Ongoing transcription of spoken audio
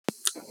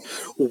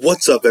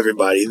What's up,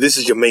 everybody? This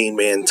is your main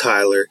man,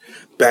 Tyler,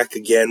 back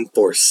again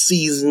for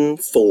Season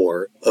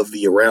 4 of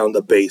the Around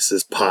the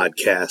Bases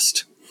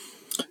podcast.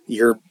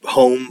 Your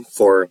home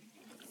for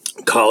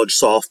college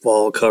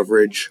softball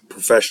coverage,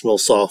 professional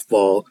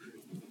softball,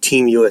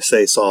 Team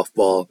USA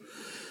softball,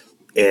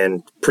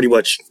 and pretty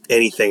much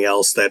anything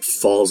else that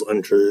falls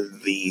under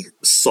the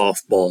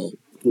softball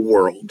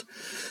world.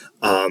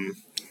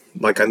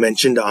 Like I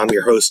mentioned, I'm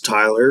your host,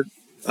 Tyler.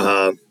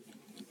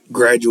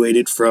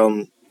 Graduated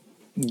from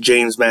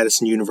James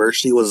Madison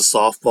University, was a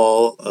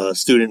softball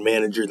student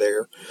manager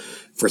there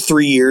for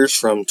 3 years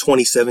from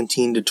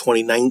 2017 to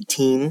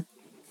 2019.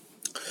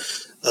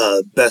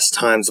 Best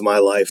times of my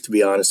life, to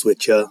be honest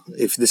with you.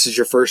 If this is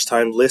your first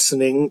time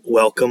listening,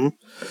 welcome.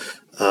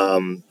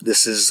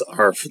 This is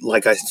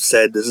like I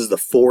said, this is the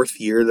 4th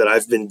year that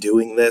I've been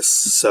doing this,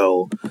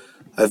 so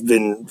I've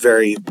been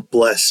very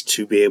blessed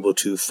to be able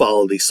to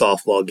follow the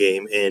softball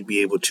game and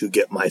be able to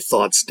get my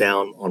thoughts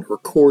down on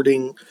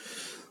recording,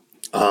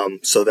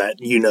 so that,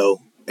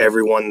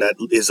 everyone that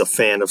is a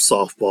fan of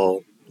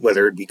softball,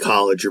 whether it be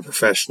college or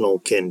professional,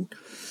 can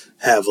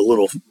have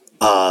a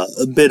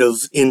bit of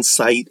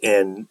insight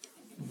and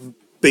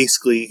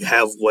basically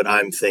have what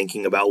I'm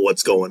thinking about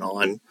what's going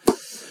on.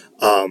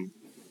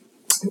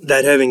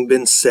 That having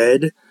been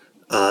said,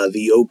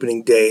 the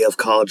opening day of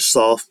college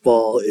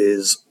softball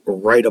is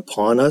right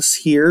upon us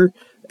here,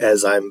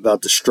 as I'm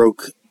about to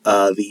stroke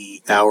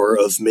the hour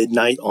of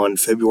midnight on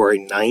February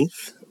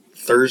 9th,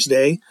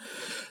 Thursday,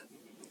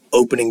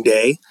 opening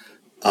day.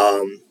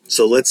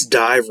 So let's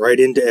dive right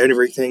into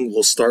everything.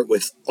 We'll start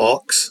with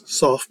Auks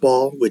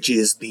softball, which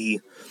is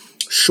the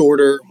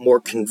shorter, more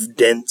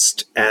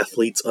condensed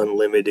Athletes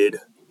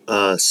Unlimited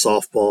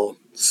softball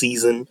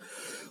season.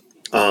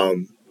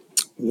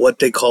 What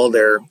they call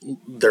their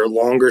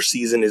longer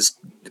season is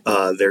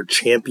their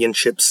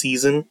championship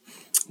season,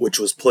 which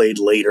was played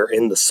later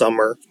in the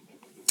summer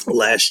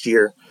last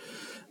year.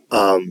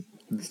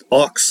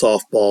 Auks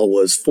softball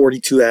was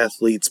 42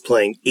 athletes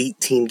playing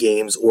 18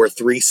 games or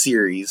 3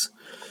 series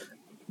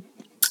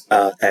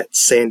at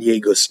San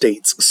Diego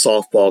State's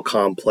softball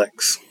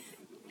complex.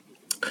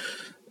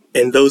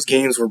 And those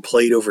games were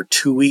played over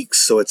 2 weeks,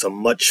 so it's a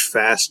much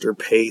faster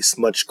pace,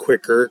 much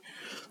quicker.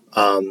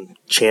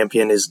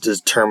 Champion is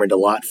determined a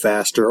lot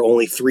faster.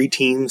 Only 3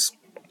 teams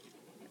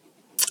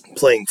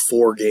playing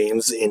 4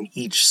 games in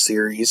each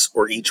series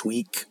or each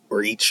week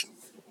or each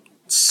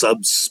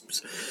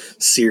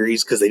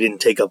sub-series, because they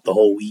didn't take up the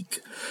whole week.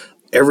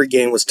 Every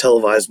game was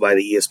televised by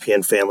the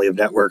ESPN family of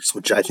networks,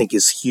 which I think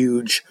is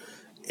huge,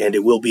 and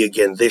it will be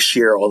again this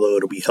year, although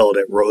it'll be held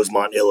at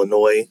Rosemont,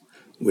 Illinois,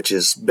 which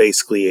is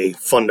basically a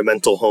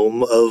fundamental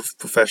home of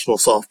professional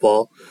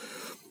softball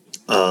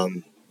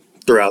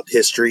throughout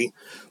history.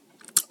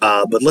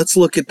 But let's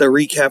look at the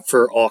recap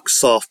for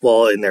Auks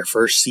softball in their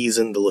first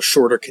season, the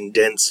shorter,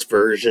 condensed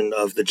version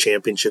of the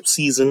championship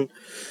season,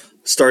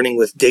 starting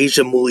with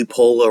Deja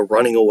Mulipola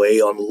running away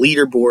on the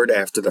leaderboard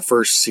after the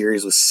first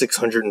series with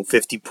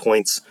 650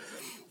 points,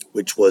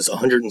 which was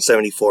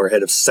 174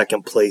 ahead of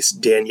second place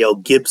Danielle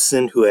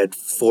Gibson, who had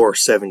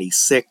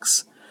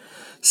 476.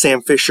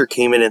 Sam Fisher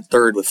came in at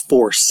third with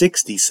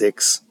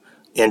 466.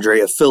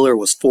 Andrea Filler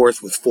was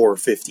fourth with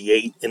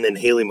 458, and then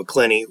Haley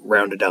McClenny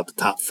rounded out the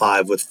top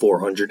 5 with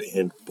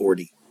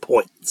 440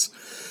 points.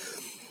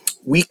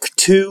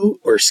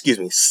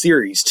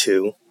 Series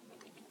 2,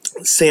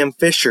 Sam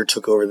Fisher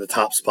took over the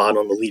top spot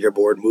on the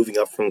leaderboard, moving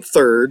up from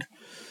third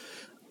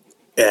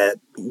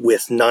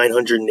with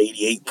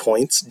 988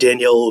 points.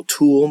 Danielle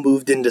O'Toole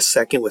moved into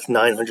second with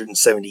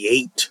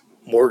 978.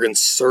 Morgan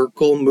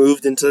Circle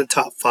moved into the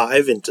top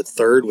 5 into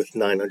third with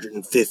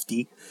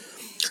 950.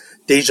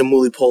 Deja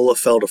Mulipola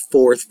fell to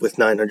fourth with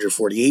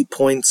 948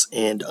 points,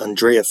 and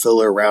Andrea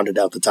Filler rounded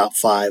out the top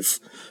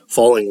 5,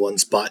 falling 1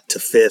 spot to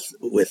fifth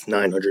with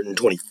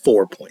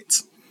 924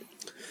 points.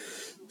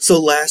 So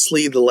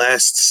lastly, the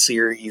last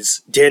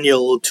series,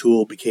 Danielle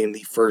O'Toole became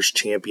the first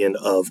champion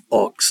of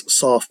Auks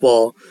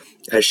softball,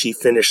 as she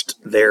finished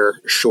their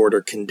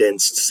shorter,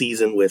 condensed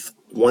season with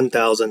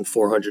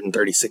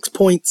 1,436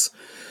 points.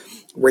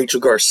 Rachel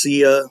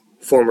Garcia,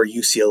 former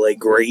UCLA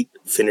great,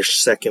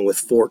 finished second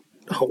with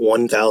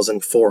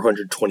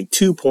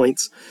 1,422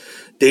 points.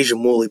 Deja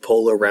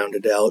Mulipola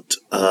rounded out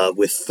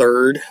with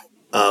third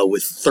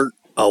with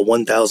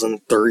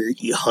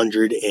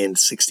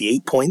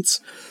 1,368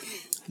 points.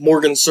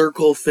 Morgan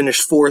Circle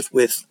finished fourth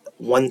with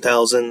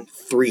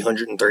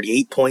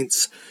 1,338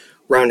 points.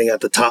 Rounding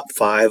out the top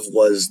 5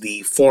 was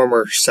the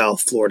former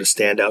South Florida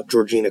standout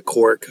Georgina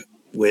Cork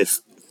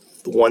with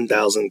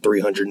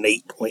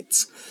 1,308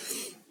 points.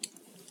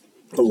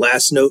 The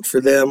last note for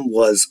them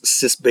was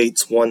Sis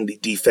Bates won the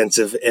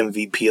defensive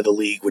MVP of the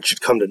league, which should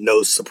come to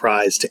no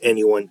surprise to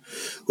anyone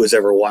who has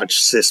ever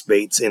watched Sis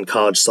Bates in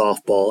college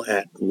softball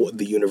at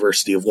the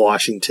University of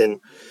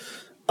Washington.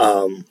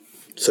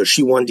 So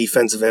she won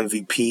defensive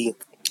MVP.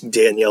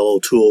 Danielle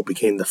O'Toole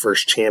became the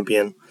first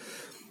champion.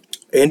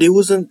 And it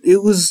was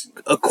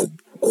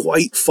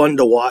quite fun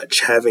to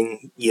watch,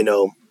 having,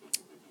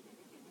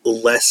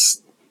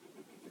 less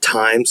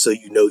time, so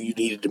you know you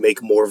needed to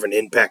make more of an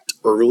impact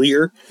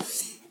earlier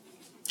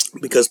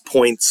because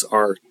points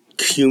are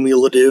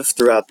cumulative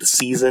throughout the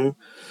season.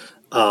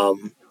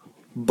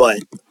 But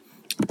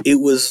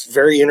it was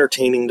very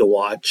entertaining to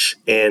watch,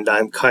 and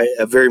I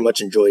very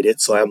much enjoyed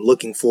it. So I'm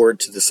looking forward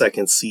to the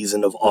second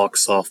season of Aux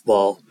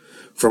softball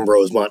from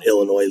Rosemont,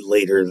 Illinois,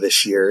 later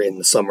this year in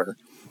the summer.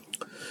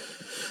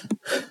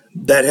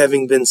 That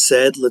having been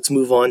said, let's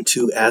move on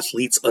to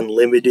Athletes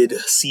Unlimited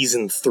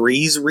Season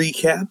 3's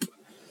recap.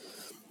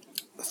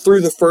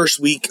 Through the first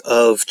week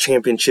of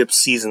Championship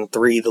Season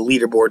 3, the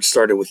leaderboard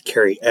started with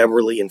Carrie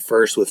Eberly in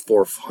first with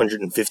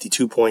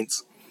 452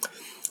 points.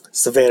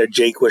 Savannah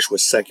Jaquish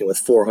was second with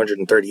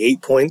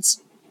 438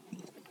 points.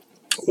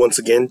 Once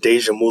again,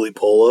 Deja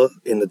Mulipola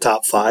in the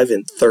top 5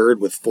 and third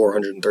with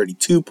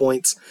 432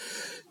 points.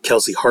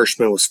 Kelsey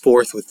Harshman was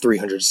fourth with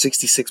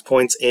 366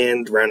 points,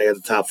 and rounding out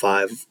the top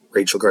 5,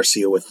 Rachel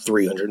Garcia with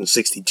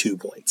 362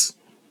 points.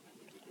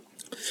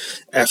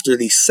 After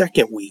the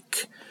second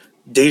week,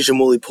 Deja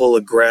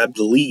Mulipola grabbed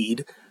the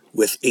lead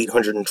with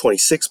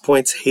 826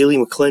 points. Haley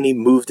McClenny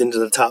moved into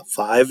the top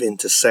 5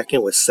 into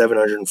second with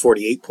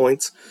 748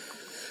 points.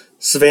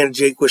 Savannah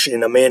Jaquish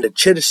and Amanda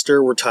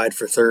Chittister were tied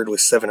for third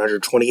with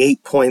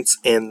 728 points,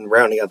 and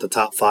rounding out the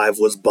top 5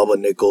 was Bubba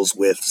Nichols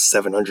with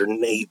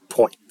 708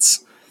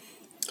 points.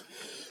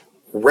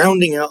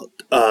 Moving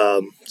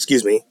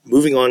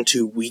on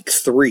to week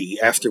 3.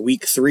 After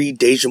week 3,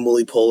 Deja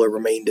Mulipola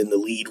remained in the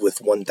lead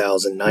with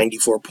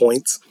 1,094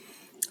 points.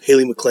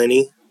 Haley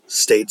McClenny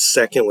stayed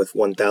second with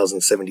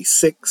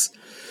 1,076.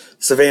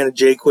 Savannah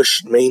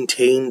Jaquish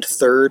maintained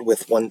third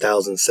with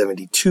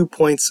 1,072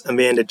 points.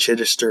 Amanda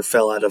Chittister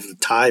fell out of the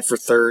tie for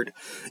third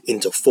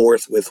into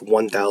fourth with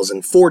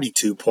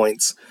 1,042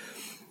 points.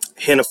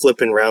 Hannah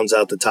Flippin rounds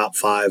out the top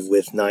 5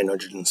 with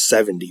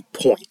 970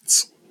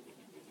 points.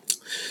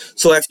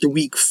 So after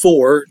week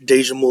 4,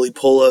 Deja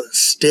Mulipola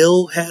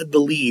still had the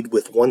lead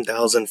with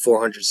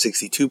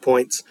 1,462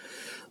 points.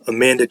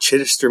 Amanda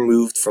Chittister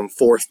moved from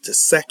fourth to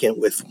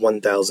second with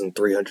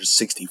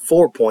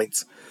 1,364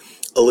 points.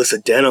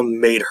 Alyssa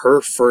Denham made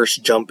her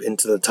first jump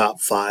into the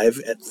top 5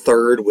 at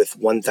third with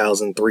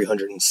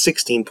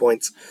 1,316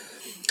 points.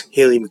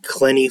 Haley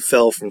McClenny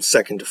fell from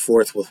second to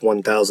fourth with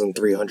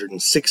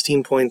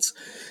 1,316 points.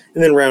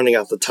 And then rounding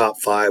out the top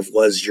 5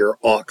 was your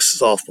Aux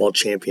softball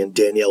champion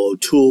Danielle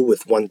O'Toole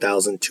with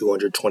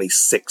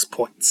 1,226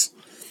 points.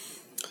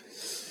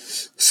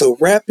 So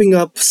wrapping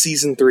up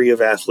Season 3 of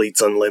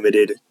Athletes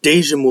Unlimited,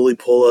 Deja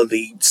Mulipola,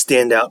 the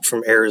standout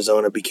from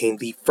Arizona, became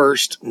the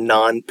first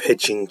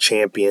non-pitching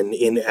champion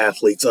in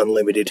Athletes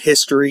Unlimited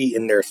history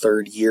in their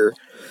third year,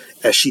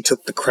 as she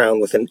took the crown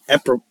with an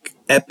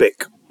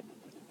epic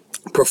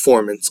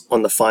performance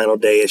on the final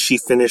day, as she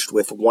finished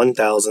with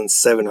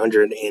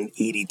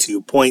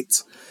 1,782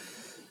 points.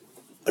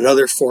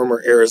 Another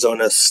former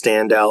Arizona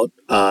standout,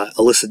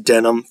 Alyssa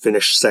Denham,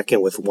 finished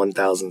second with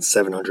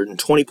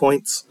 1,720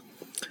 points.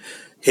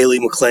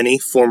 Haley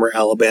McClenny, former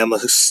Alabama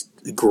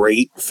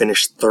great,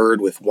 finished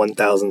third with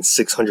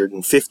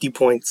 1,650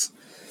 points.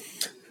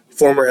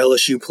 Former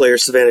LSU player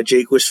Savannah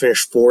Jaquish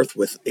finished fourth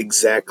with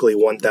exactly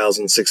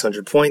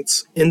 1,600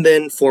 points. And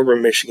then former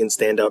Michigan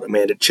standout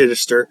Amanda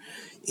Chittister,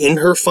 in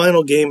her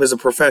final game as a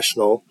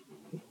professional,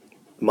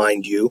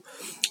 mind you,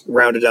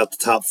 rounded out the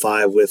top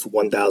 5 with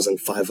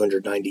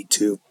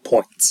 1,592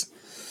 points.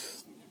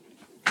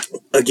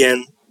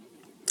 Again,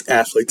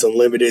 Athletes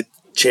Unlimited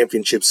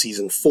Championship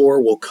Season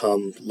 4 will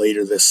come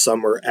later this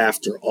summer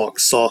after Aux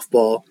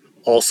softball,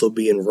 also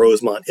be in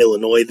Rosemont,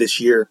 Illinois this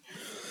year.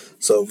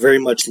 So very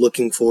much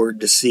looking forward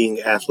to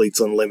seeing Athletes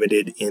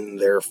Unlimited in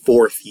their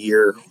 4th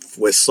year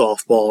with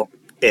softball,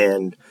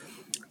 and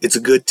it's a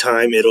good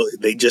time.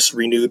 They just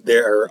renewed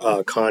their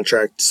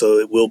contract, so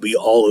it will be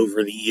all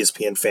over the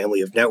ESPN family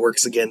of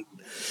networks again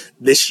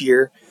this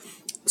year.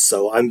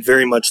 So I'm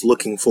very much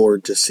looking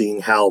forward to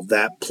seeing how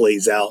that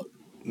plays out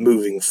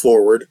moving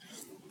forward,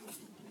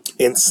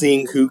 and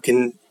seeing who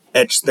can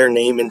etch their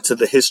name into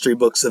the history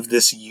books of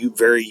this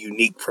very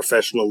unique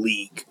professional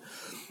league.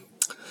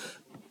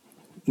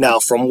 Now,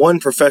 from one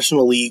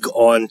professional league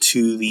on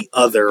to the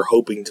other,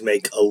 hoping to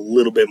make a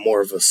little bit more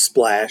of a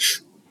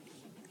splash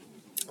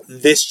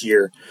this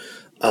year.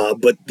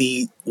 But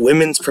the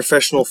Women's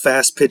Professional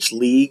Fast Pitch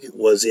League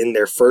was in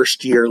their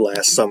first year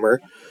last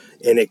summer,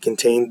 and it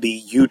contained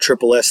the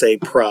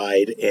USSSA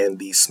Pride and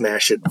the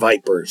Smash It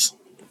Vipers.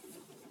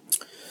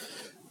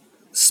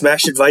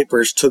 Smash It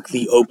Vipers took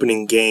the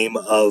opening game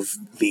of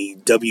the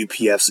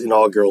WPF's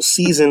inaugural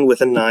season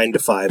with a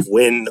 9-5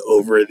 win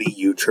over the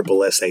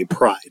USSSA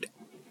Pride.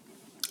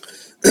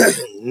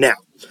 Now,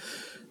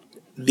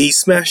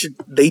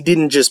 they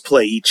didn't just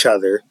play each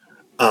other,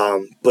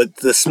 but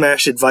the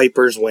Smash It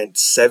Vipers went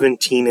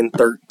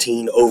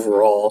 17-13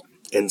 overall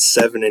and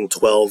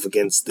 7-12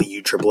 against the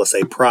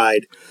USSSA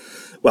Pride,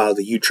 while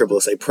the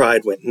USSSA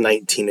Pride went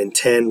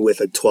 19-10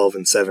 with a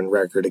 12-7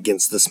 record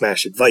against the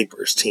Smash It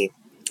Vipers team.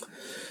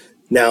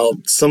 Now,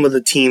 some of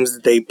the teams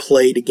that they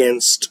played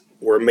against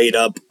were made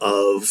up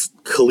of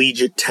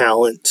collegiate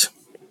talent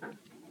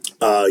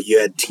You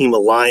had Team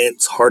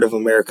Alliance, Heart of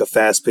America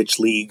Fast Pitch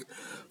League,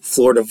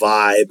 Florida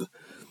Vibe,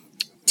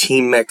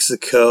 Team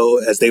Mexico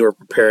as they were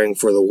preparing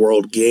for the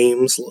World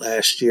Games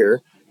last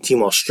year,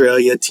 Team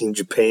Australia, Team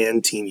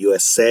Japan, Team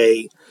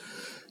USA,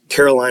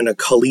 Carolina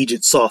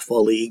Collegiate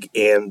Softball League,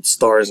 and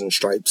Stars and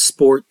Stripes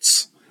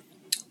Sports.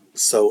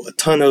 So a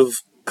ton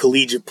of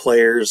collegiate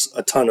players,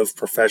 a ton of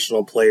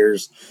professional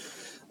players.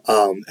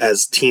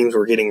 As teams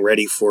were getting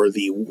ready for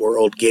the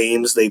World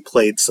Games, they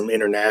played some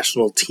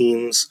international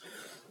teams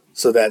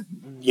so that,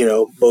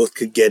 both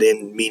could get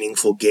in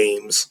meaningful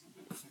games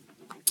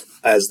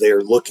as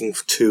they're looking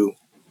to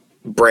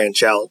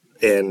branch out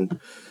and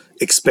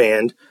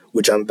expand,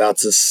 which I'm about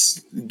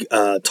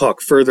to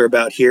talk further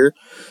about here.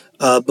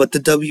 But the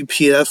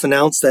WPF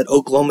announced that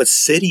Oklahoma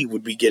City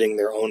would be getting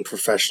their own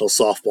professional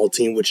softball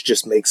team, which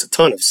just makes a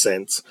ton of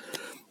sense,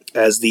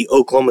 as the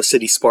Oklahoma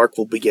City Spark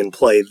will begin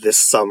play this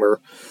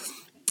summer.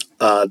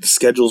 The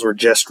schedules were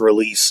just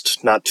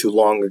released not too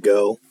long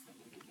ago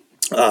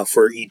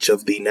for each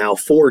of the now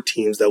 4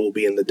 teams that will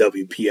be in the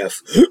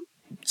WPF,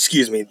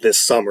 this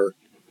summer.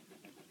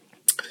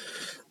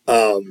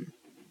 And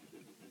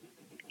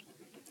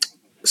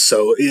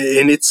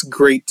it's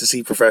great to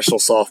see professional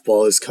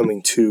softball is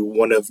coming to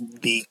one of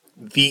the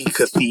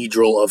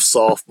cathedral of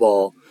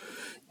softball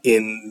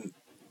in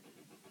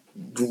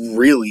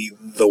really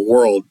the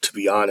world, to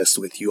be honest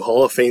with you.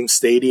 Hall of Fame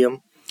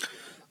Stadium,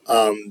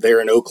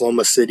 there in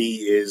Oklahoma City,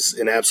 is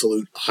an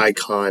absolute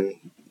icon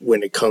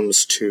when it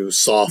comes to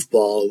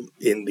softball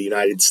in the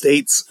United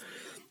States.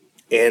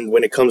 And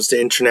when it comes to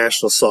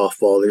international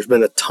softball, there's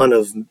been a ton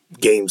of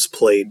games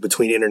played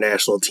between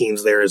international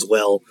teams there as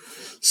well.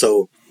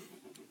 So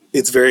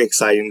it's very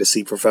exciting to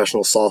see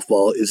professional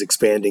softball is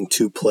expanding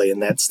to play in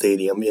that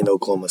stadium in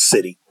Oklahoma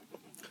City.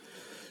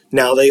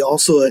 Now, they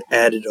also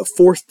added a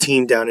 4th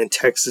team down in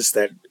Texas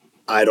that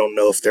I don't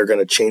know if they're going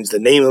to change the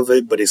name of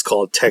it, but it's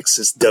called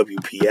Texas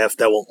WPF,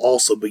 that will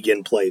also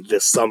begin play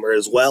this summer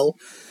as well.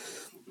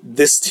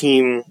 This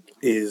team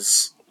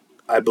is,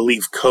 I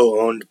believe,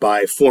 co-owned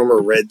by former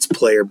Reds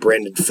player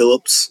Brandon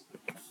Phillips.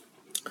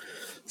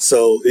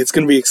 So it's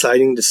going to be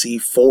exciting to see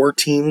 4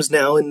 teams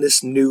now in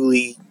this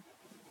newly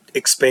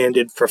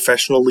expanded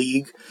professional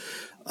league.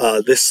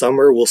 This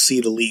summer, we'll see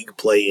the league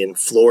play in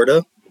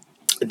Florida,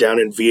 down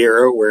in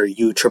Vieira, where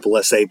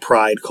USSSA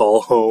Pride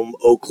call home,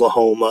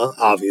 Oklahoma,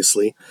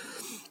 obviously.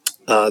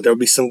 There'll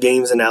be some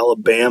games in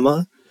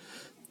Alabama,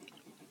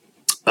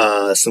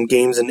 some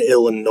games in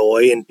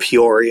Illinois and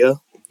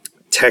Peoria,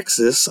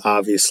 Texas,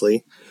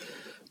 obviously.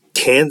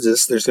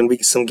 Kansas, there's going to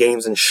be some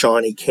games in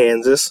Shawnee,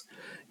 Kansas,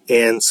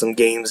 and some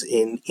games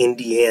in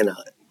Indiana.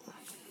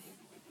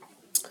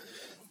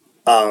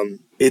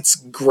 It's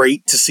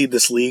great to see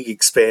this league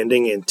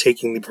expanding and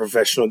taking the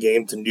professional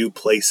game to new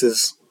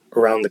places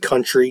around the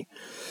country.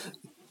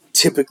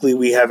 Typically,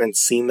 we haven't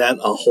seen that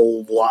a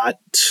whole lot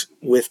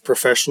with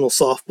professional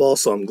softball,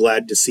 so I'm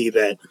glad to see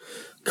that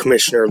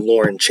Commissioner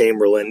Lauren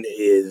Chamberlain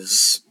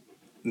is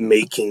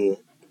making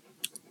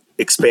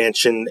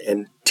expansion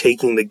and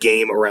taking the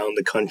game around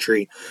the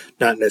country,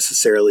 not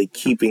necessarily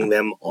keeping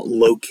them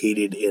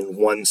located in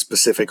one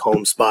specific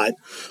home spot,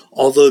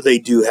 although they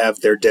do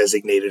have their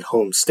designated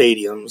home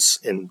stadiums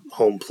and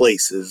home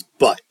places.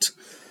 But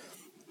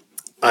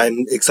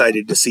I'm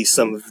excited to see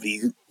some of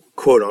the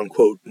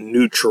quote-unquote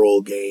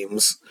neutral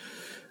games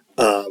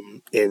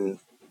in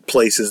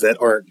places that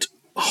aren't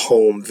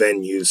home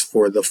venues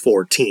for the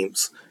 4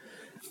 teams.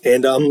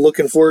 And I'm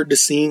looking forward to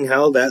seeing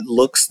how that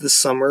looks this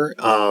summer.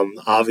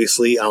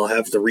 Obviously, I'll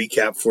have the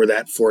recap for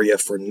that for you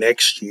for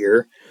next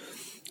year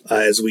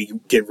as we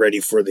get ready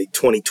for the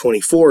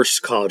 2024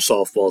 college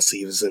softball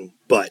season.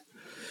 But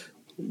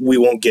we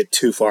won't get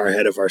too far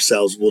ahead of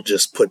ourselves. We'll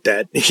just put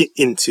that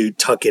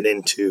tuck it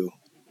into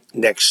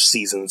next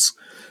season's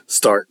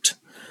start.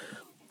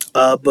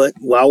 But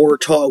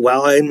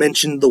while I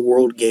mentioned the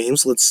World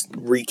Games, let's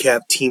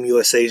recap Team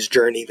USA's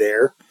journey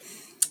there.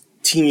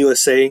 Team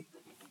USA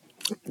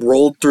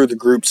rolled through the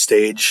group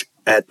stage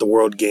at the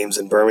World Games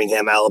in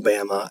Birmingham,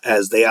 Alabama,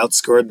 as they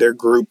outscored their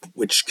group,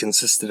 which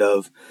consisted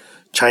of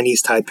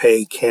Chinese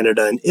Taipei,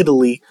 Canada, and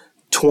Italy,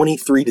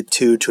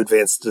 23-2 to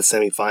advance to the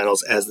semifinals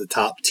as the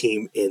top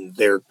team in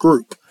their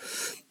group.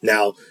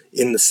 Now,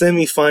 in the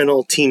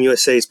semifinal, Team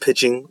USA's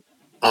pitching,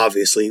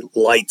 obviously,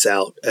 lights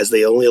out, as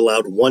they only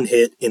allowed 1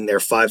 hit in their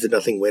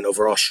 5-0 win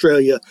over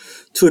Australia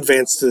to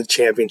advance to the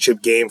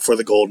championship game for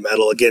the gold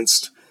medal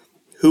against,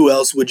 who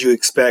else would you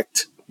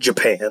expect?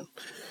 Japan.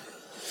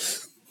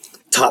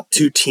 Top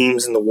 2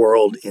 teams in the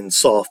world in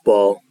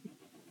softball,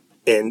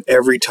 and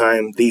every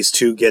time these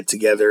two get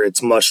together,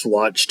 it's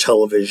must-watch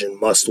television,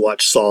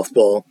 must-watch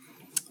softball.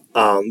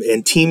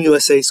 And Team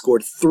USA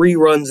scored 3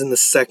 runs in the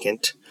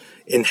second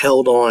and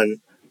held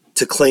on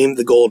to claim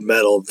the gold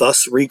medal,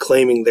 thus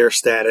reclaiming their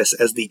status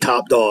as the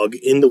top dog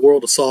in the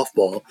world of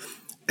softball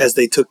as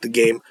they took the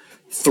game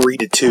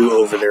 3-2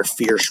 over their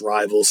fierce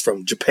rivals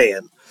from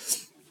Japan.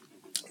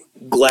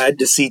 Glad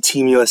to see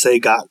Team USA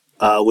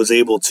was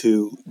able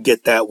to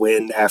get that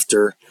win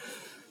after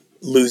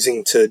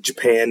losing to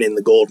Japan in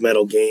the gold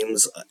medal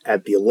games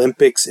at the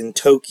Olympics in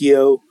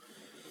Tokyo.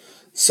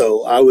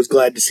 So I was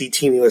glad to see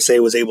Team USA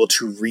was able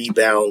to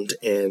rebound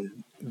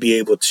and be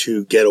able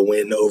to get a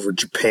win over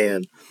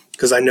Japan.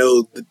 Because I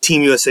know the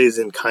Team USA is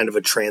in kind of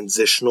a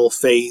transitional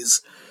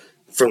phase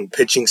from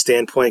pitching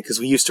standpoint, because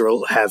we used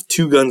to have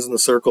two guns in the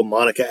circle,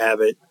 Monica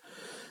Abbott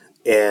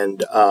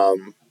and,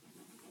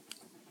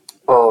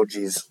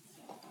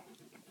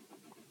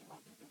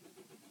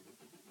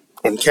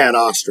 and Cat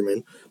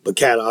Osterman. But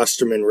Cat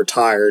Osterman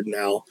retired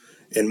now,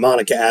 and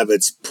Monica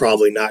Abbott's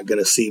probably not going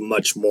to see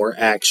much more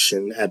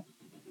action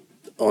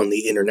on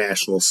the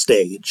international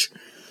stage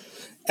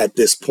at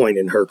this point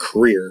in her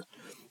career,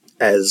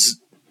 as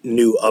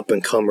new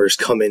up-and-comers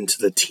come into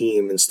the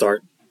team and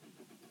start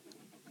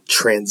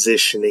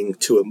transitioning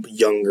to a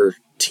younger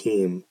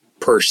team,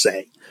 per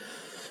se.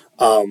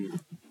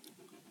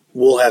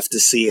 We'll have to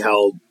see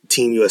how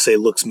Team USA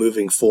looks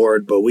moving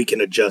forward, but we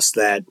can adjust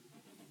that.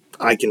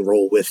 I can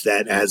roll with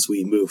that as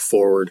we move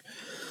forward.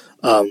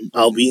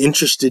 I'll be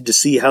interested to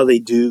see how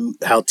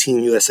Team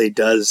USA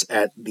does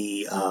at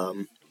the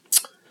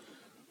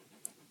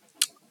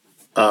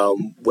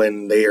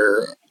when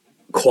they're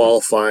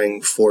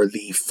qualifying for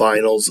the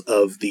finals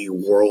of the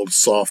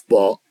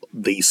softball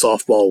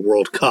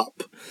World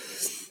Cup.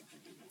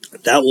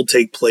 That will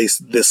take place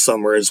this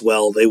summer as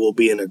well. They will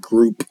be in a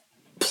group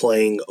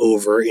playing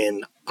over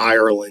in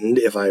Ireland,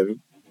 if I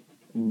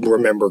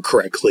remember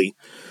correctly.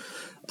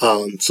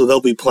 So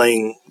they'll be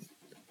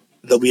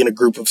in a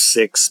group of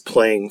 6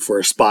 playing for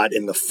a spot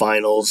in the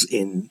finals,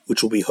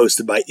 which will be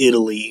hosted by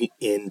Italy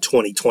in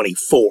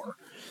 2024.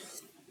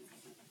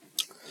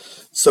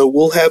 So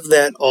we'll have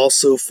that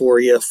also for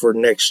you for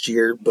next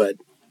year, but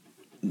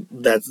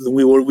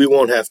we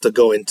won't have to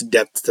go into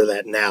depth to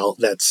that now.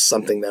 That's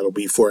something that'll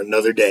be for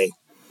another day.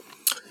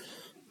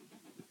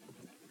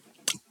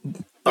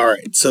 All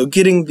right, so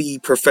getting the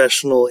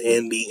professional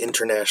and the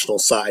international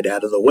side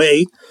out of the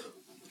way,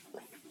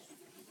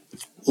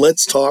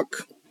 let's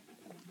talk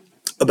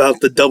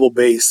about the double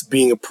base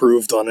being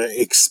approved on an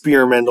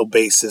experimental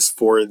basis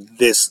for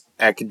this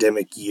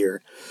academic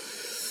year.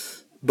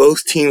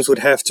 Both teams would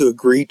have to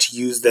agree to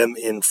use them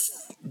in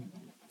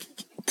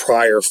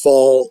prior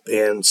fall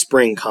and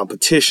spring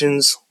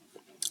competitions.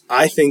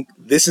 I think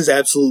this is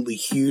absolutely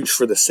huge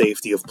for the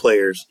safety of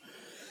players.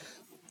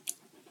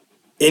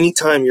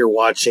 Anytime you're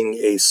watching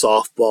a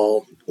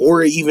softball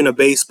or even a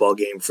baseball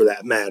game for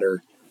that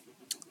matter,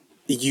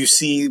 you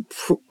see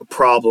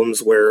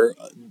problems where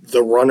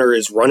the runner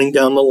is running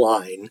down the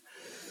line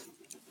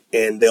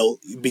and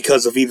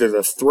because of either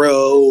the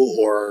throw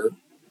or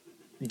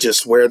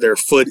just where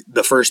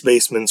the first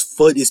baseman's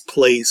foot is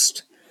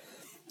placed,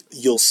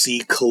 you'll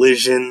see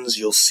collisions,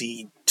 you'll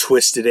see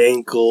twisted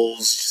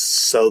ankles.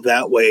 So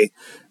that way,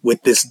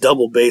 with this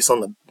double base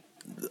on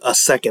a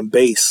second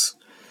base,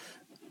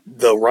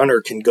 the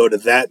runner can go to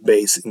that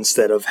base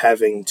instead of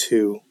having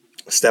to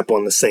step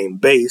on the same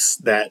base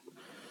that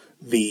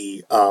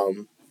the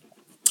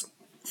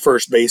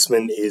first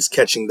baseman is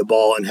catching the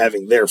ball and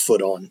having their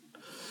foot on.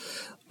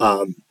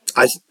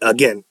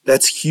 Again,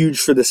 that's huge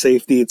for the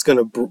safety. It's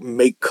going to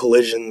make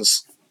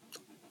collisions.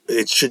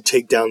 It should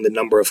take down the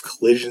number of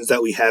collisions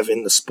that we have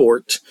in the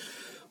sport.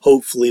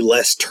 Hopefully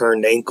less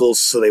turned ankles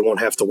so they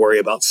won't have to worry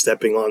about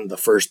stepping on the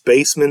first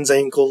baseman's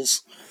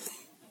ankles.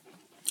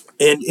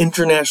 And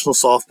international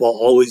softball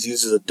always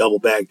uses a double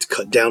bag to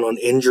cut down on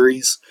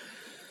injuries.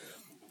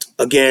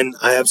 Again,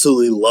 I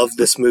absolutely love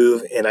this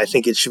move, and I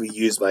think it should be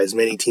used by as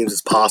many teams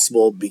as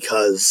possible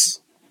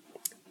because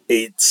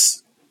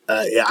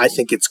I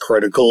think it's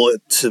critical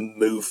to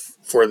move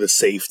for the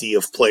safety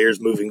of players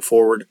moving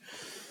forward.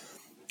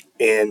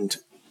 And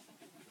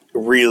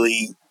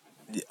really,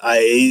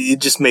 it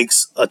just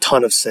makes a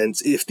ton of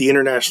sense. If the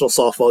international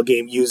softball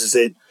game uses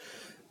it,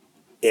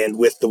 and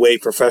with the way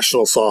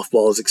professional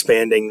softball is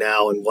expanding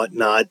now and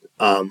whatnot,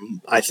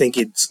 I think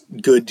it's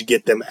good to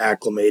get them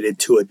acclimated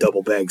to a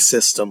double bag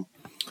system.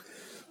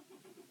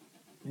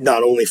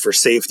 Not only for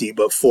safety,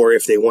 but for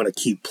if they want to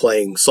keep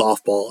playing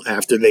softball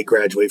after they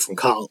graduate from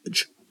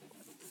college.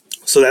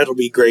 So that'll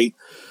be great.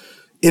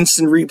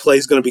 Instant replay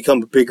is going to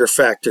become a bigger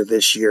factor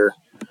this year.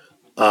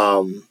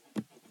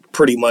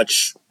 Pretty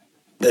much,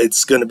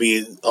 it's going to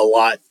be a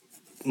lot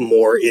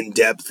more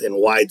in-depth and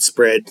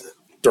widespread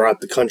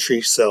throughout the country.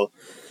 So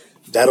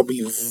that'll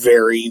be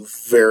very,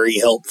 very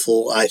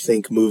helpful, I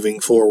think, moving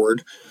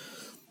forward.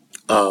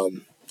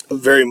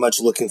 Very much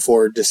looking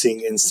forward to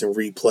seeing instant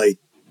replay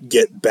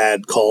get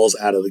bad calls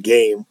out of the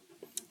game.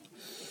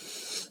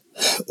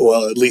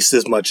 Well, at least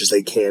as much as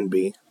they can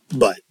be.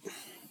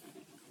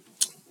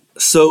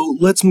 So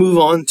let's move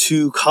on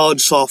to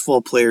college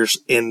softball players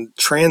and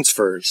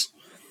transfers.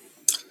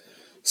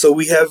 So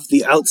we have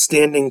the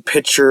outstanding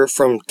pitcher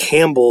from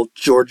Campbell,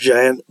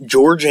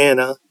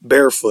 Georgiana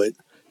Barefoot.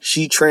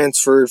 She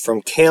transferred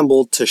from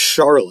Campbell to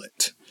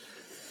Charlotte.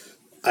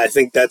 I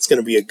think that's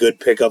going to be a good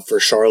pickup for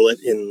Charlotte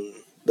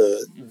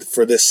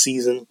for this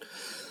season.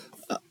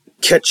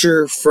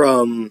 Catcher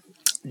from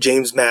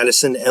James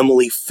Madison,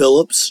 Emily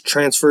Phillips,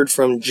 transferred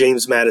from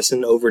James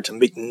Madison over to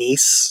McNeese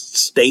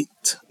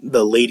State,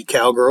 the Lady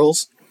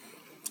Cowgirls.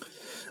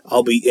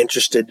 I'll be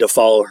interested to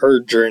follow her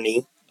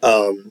journey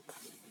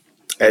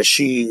as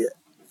she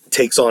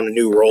takes on a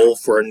new role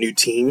for a new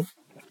team.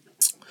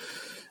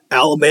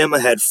 Alabama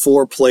had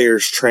 4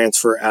 players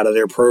transfer out of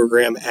their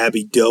program.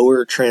 Abby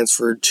Doer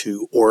transferred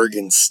to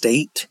Oregon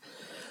State.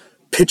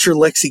 Pitcher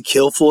Lexi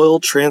Kilfoyle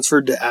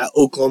transferred to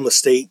Oklahoma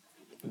State,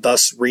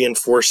 thus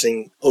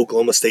reinforcing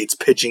Oklahoma State's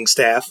pitching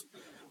staff,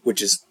 which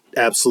is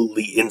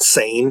absolutely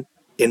insane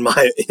in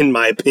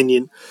my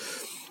opinion.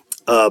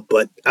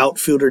 But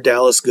outfielder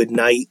Dallas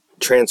Goodnight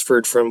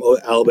transferred from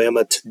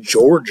Alabama to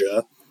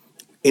Georgia.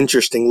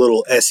 Interesting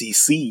little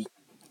SEC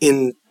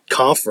in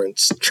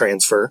conference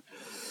transfer.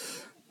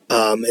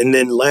 And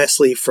then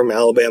lastly, from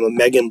Alabama,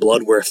 Megan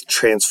Bloodworth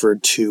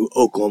transferred to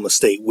Oklahoma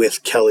State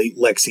with Kelly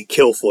Lexi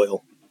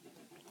Kilfoyle.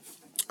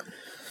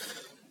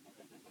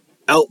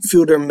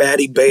 Outfielder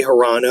Maddie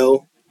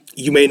Bejarano,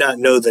 you may not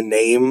know the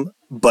name,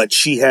 but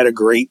she had a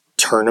great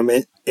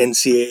tournament,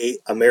 NCAA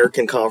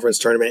American Conference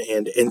tournament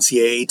and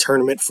NCAA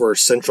tournament for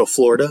Central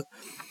Florida.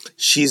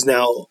 She's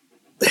now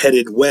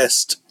headed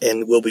west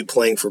and will be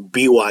playing for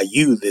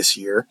BYU this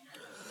year.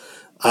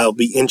 I'll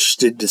be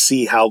interested to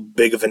see how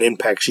big of an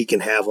impact she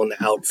can have on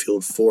the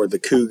outfield for the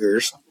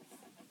Cougars.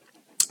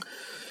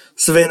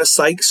 Savannah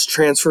Sykes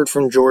transferred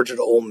from Georgia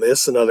to Ole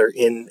Miss, another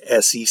in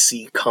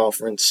SEC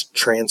conference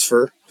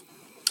transfer.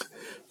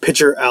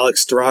 Pitcher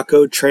Alex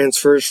Duraco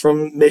transfers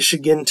from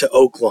Michigan to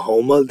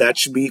Oklahoma. That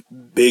should be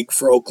big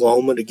for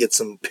Oklahoma to get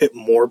some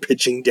more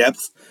pitching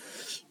depth.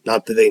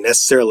 Not that they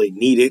necessarily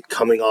need it,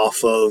 coming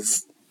off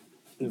of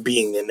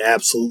being an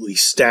absolutely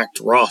stacked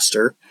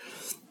roster.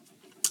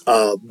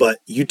 But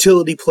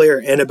utility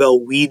player Annabelle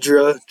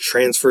Widra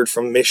transferred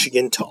from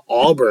Michigan to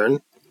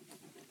Auburn.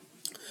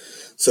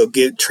 So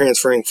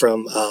transferring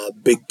from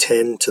Big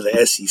Ten to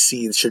the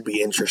SEC should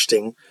be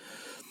interesting.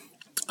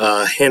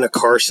 Hannah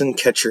Carson,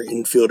 catcher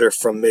infielder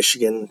from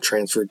Michigan,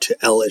 transferred to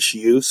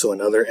LSU. So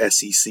another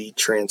SEC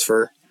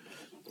transfer,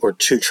 or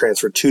to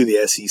transfer to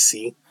the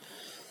SEC.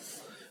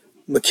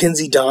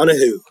 Mackenzie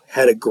Donahue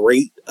had a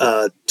great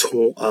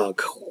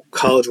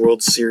College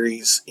World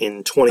Series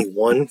in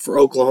 21 for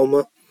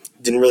Oklahoma.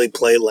 Didn't really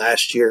play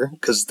last year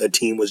because the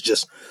team was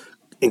just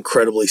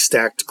incredibly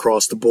stacked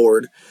across the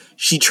board.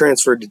 She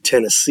transferred to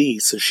Tennessee,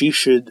 so she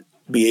should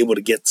be able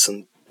to get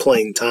some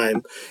playing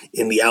time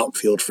in the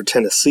outfield for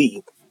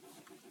Tennessee.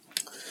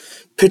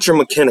 Pitcher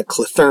McKenna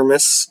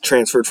Clithermus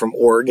transferred from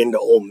Oregon to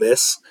Ole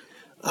Miss.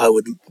 I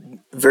would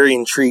very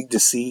intrigued to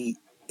see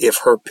if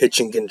her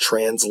pitching can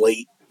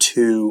translate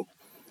to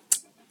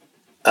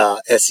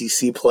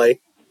SEC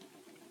play.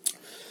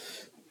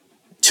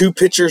 2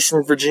 pitchers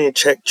from Virginia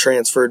Tech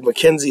transferred.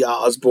 Mackenzie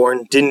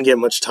Osborne didn't get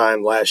much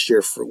time last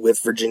year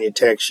with Virginia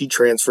Tech. She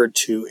transferred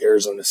to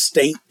Arizona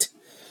State.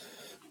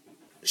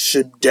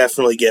 Should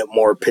definitely get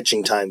more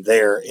pitching time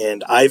there.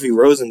 And Ivy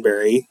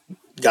Rosenberry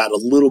got a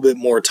little bit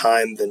more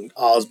time than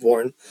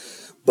Osborne.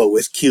 But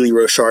with Keely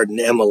Rochard and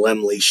Emma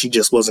Lemley, she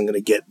just wasn't going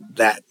to get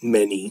that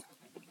many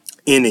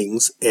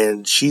innings.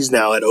 And she's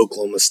now at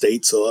Oklahoma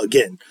State. So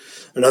again,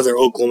 another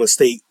Oklahoma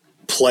State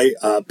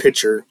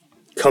pitcher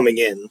coming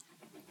in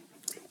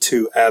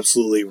to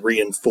absolutely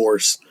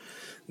reinforce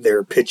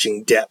their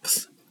pitching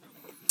depth.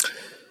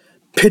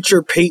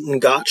 Pitcher Peyton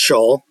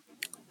Gottschall,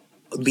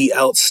 the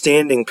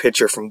outstanding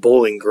pitcher from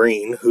Bowling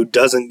Green, who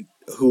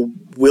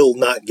will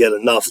not get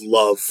enough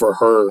love for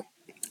her,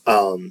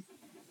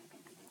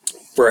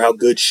 for how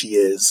good she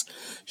is.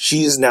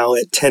 She's now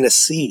at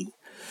Tennessee,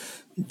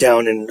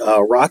 down in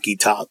Rocky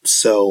Top.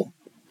 So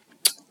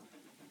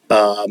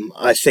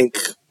I think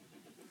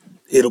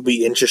it'll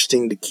be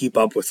interesting to keep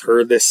up with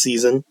her this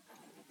season.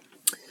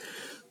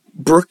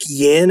 Brooke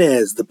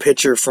Yanez, the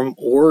pitcher from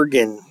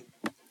Oregon,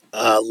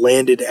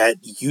 landed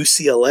at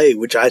UCLA,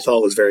 which I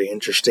thought was very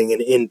interesting,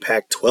 an in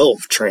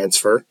Pac-12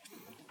 transfer.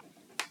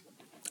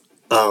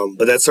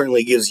 But that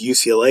certainly gives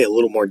UCLA a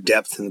little more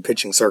depth in the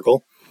pitching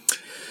circle.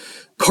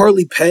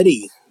 Carly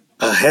Petty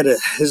had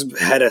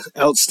an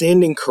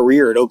outstanding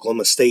career at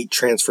Oklahoma State,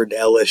 transferred to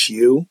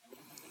LSU.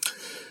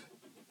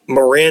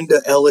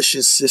 Miranda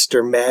Ellish's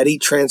sister Maddie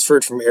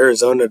transferred from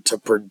Arizona to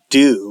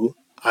Purdue.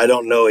 I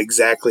don't know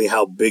exactly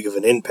how big of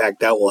an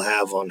impact that will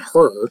have on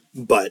her,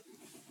 but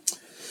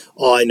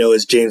all I know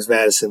is James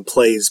Madison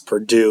plays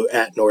Purdue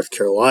at North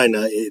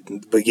Carolina in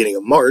the beginning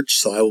of March,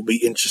 so I will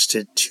be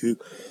interested to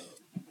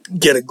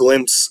get a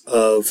glimpse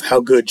of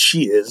how good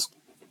she is.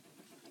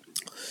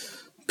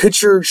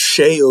 Pitcher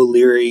Shay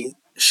O'Leary,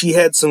 she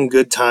had some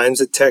good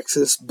times at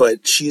Texas,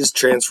 but she's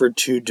transferred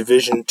to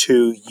Division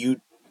II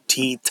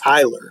UT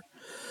Tyler,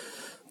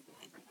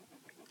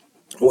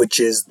 which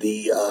is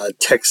the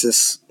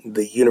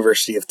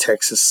University of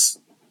Texas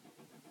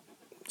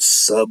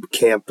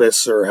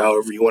sub-campus, or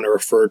however you want to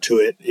refer to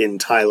it, in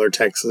Tyler,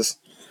 Texas.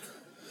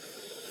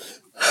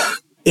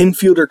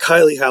 Infielder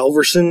Kylie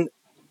Halverson,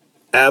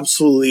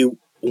 absolutely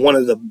one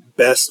of the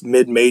best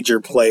mid-major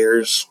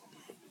players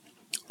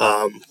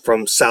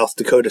from South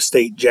Dakota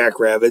State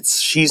Jackrabbits.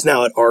 She's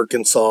now at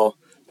Arkansas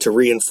to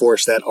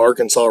reinforce that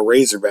Arkansas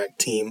Razorback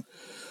team,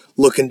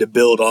 looking to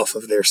build off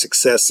of their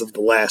success of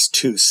the last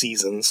 2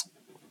 seasons.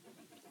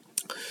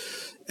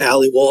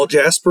 Allie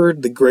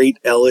Walljasper, the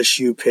great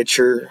LSU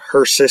pitcher,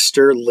 her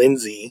sister,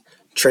 Lindsay,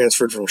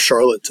 transferred from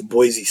Charlotte to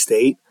Boise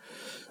State.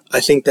 I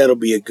think that'll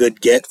be a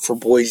good get for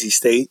Boise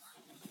State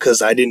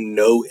because I didn't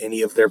know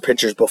any of their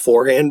pitchers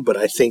beforehand, but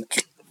I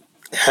think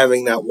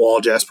having that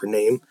Walljasper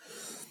name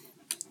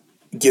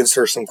gives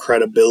her some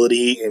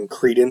credibility and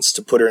credence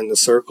to put her in the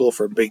circle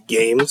for big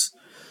games.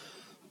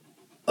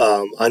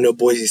 I know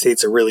Boise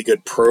State's a really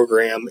good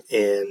program,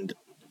 and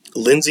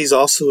Lindsay's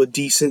also a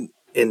decent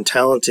and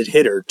talented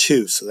hitter,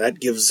 too, so that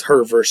gives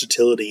her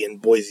versatility in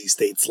Boise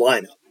State's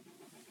lineup.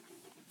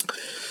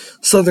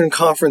 Southern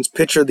Conference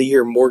Pitcher of the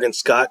Year Morgan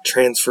Scott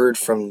transferred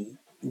from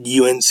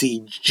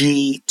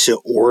UNCG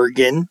to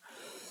Oregon,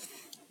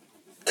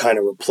 kind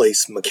of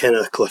replaced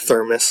McKenna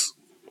Clathermis.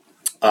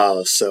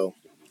 So,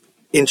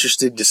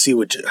 interested to see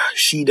what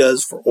she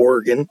does for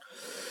Oregon.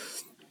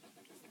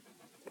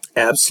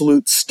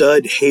 Absolute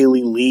stud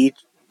Haley Lee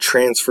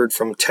transferred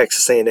from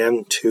Texas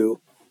A&M to,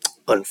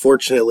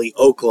 unfortunately,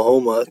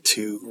 Oklahoma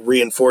to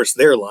reinforce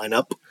their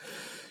lineup.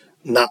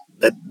 Not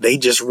that they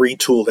just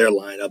retool their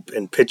lineup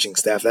and pitching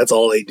staff. That's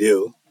all they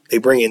do. They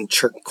bring in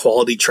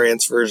quality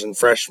transfers and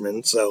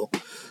freshmen, so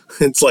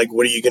it's like,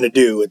 what are you going to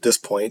do at this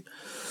point?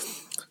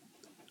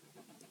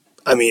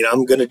 I mean,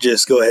 I'm going to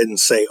just go ahead and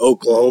say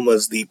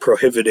Oklahoma's the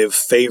prohibitive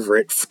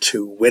favorite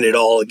to win it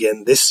all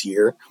again this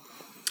year.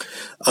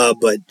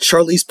 But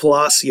Charlize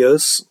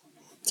Palacios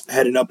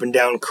had an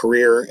up-and-down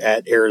career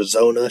at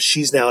Arizona.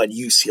 She's now at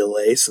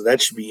UCLA, so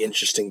that should be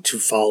interesting to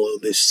follow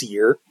this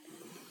year.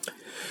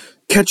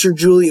 Catcher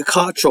Julia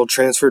Cottrell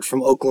transferred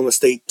from Oklahoma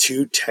State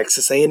to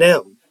Texas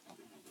A&M.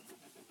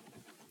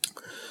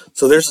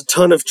 So there's a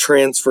ton of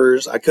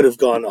transfers. I could have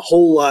gone a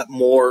whole lot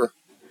more.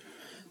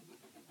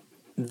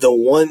 The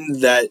one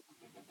that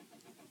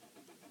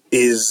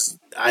is,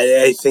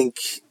 I think,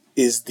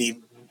 is the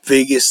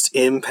biggest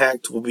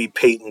impact will be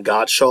Peyton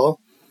Gottschall.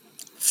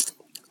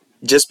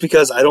 Just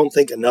because I don't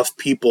think enough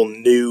people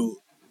knew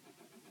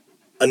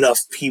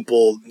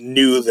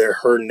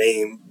her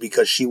name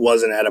because she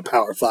wasn't at a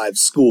Power 5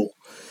 school.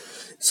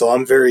 So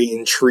I'm very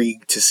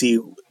intrigued to see.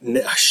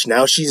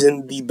 Now she's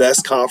in the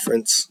best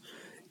conference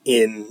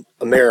in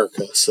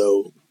America.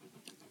 So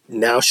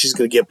now she's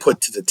going to get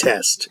put to the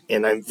test.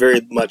 And I'm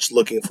very much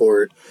looking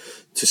forward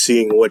to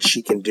seeing what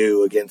she can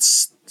do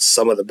against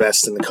some of the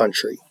best in the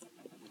country.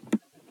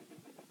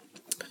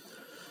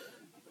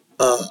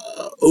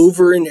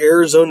 Over in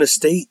Arizona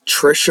State,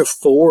 Trisha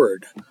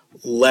Ford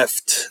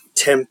left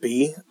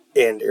Tempe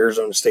and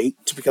Arizona State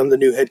to become the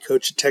new head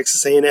coach at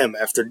Texas A&M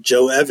after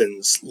Joe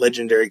Evans,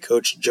 legendary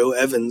coach Joe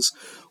Evans,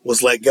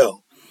 was let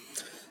go.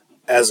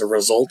 As a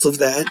result of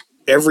that,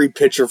 every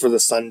pitcher for the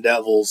Sun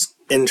Devils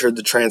entered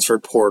the transfer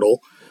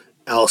portal.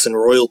 Allison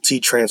Royalty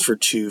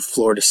transferred to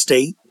Florida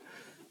State.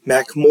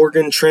 Mac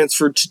Morgan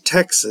transferred to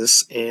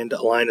Texas, and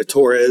Alina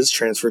Torres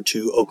transferred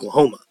to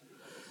Oklahoma.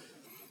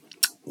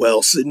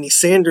 Well, Sydney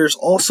Sanders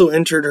also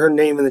entered her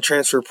name in the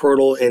transfer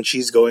portal, and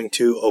she's going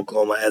to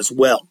Oklahoma as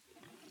well.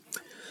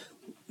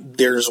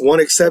 There's one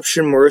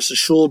exception. Marissa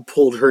Schuld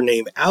pulled her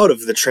name out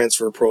of the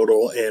transfer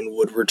portal and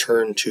would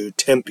return to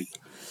Tempe.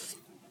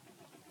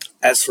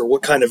 As for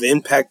what kind of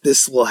impact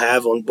this will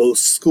have on both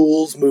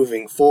schools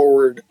moving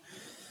forward,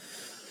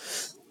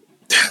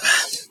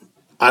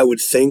 I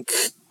would think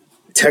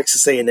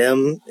Texas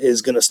A&M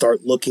is going to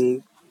start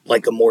looking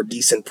like a more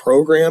decent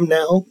program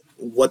now.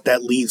 What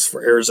that leaves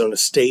for Arizona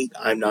State,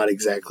 I'm not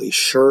exactly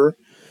sure.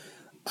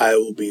 I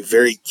will be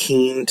very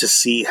keen to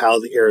see how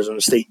the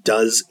Arizona State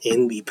does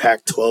in the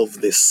Pac-12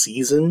 this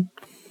season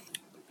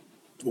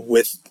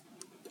with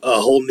a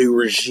whole new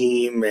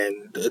regime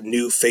and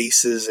new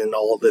faces and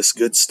all this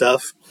good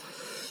stuff.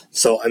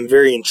 So I'm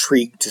very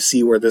intrigued to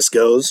see where this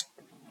goes.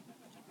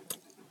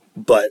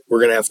 But we're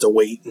going to have to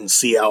wait and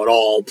see how it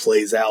all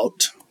plays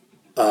out.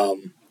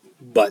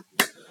 But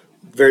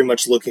very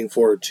much looking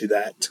forward to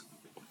that.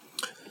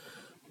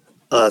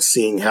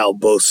 Seeing how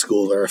both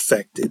schools are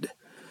affected.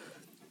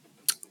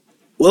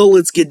 Well,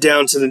 let's get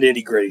down to the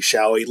nitty-gritty,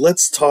 shall we?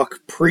 Let's talk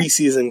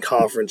preseason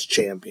conference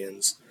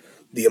champions.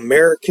 The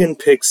American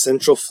picked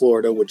Central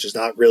Florida, which is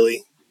not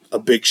really a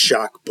big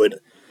shock, but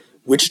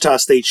Wichita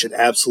State should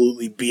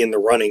absolutely be in the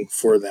running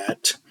for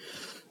that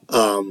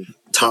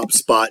top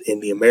spot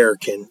in the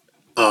American.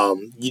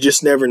 You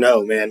just never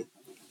know, man.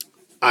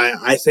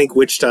 I think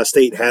Wichita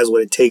State has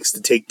what it takes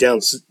to take down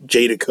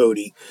Jada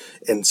Cody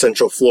in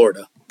Central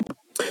Florida.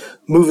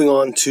 Moving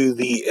on to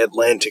the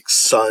Atlantic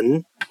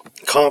Sun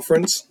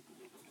Conference.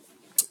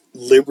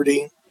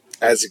 Liberty,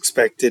 as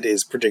expected,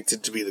 is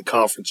predicted to be the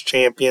conference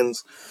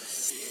champions.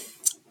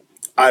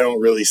 I don't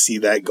really see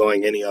that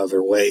going any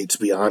other way, to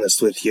be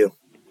honest with you.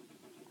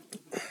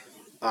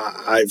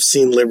 I've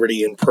seen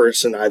Liberty in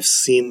person. I've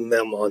seen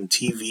them on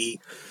TV.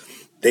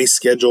 They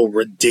schedule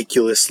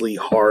ridiculously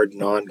hard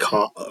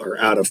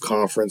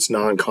out-of-conference,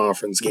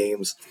 non-conference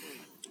games.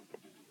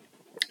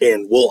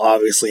 And we'll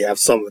obviously have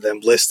some of them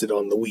listed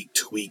on the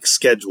week-to-week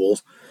schedule.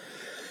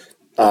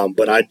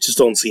 But I just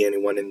don't see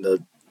anyone in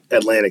the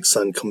Atlantic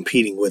Sun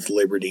competing with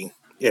Liberty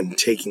and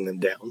taking them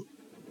down.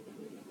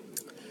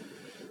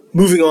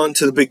 Moving on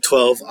to the Big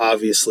 12,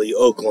 obviously,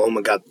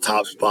 Oklahoma got the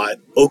top spot.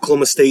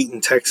 Oklahoma State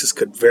and Texas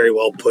could very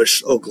well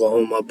push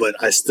Oklahoma, but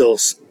I still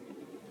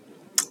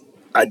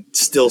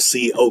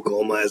see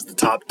Oklahoma as the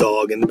top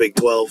dog in the Big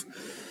 12.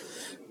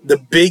 The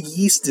Big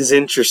East is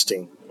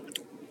interesting.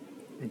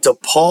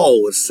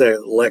 DePaul was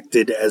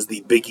selected as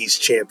the Big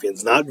East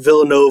champions, not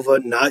Villanova,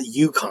 not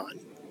UConn.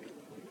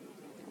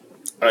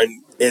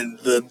 And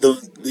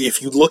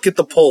if you look at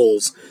the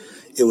polls,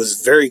 it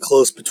was very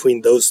close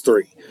between those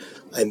three.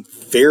 I'm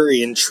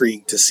very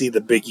intrigued to see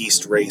the Big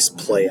East race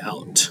play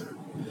out.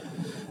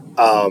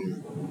 I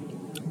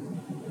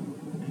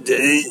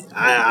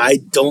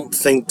don't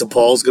think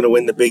DePaul's going to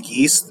win the Big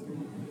East,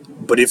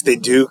 but if they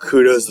do,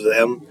 kudos to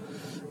them.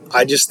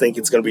 I just think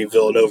it's going to be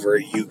Villanova or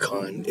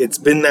UConn. It's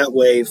been that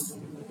way.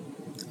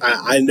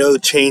 I know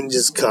change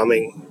is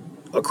coming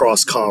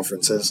across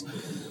conferences,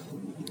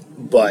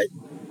 but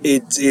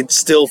it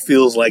still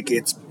feels like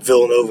it's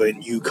Villanova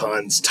and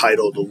UConn's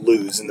title to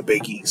lose in the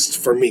Big East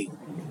for me.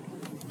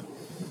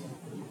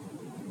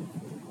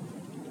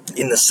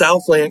 In the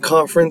Southland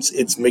Conference,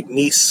 it's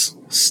McNeese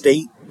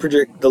State,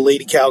 the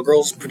Lady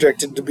Cowgirls,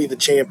 projected to be the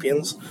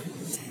champions.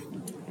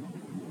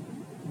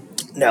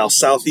 Now,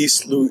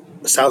 Southeastern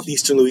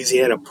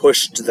Louisiana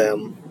pushed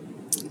them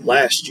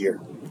last year.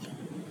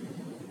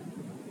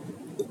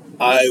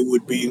 I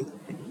would be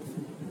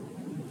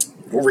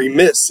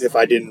remiss if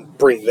I didn't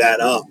bring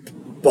that up,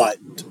 but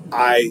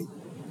I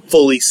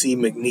fully see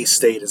McNeese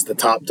State as the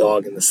top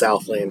dog in the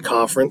Southland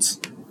Conference,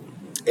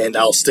 and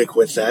I'll stick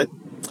with that.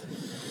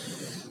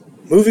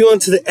 Moving on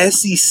to the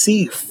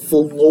SEC,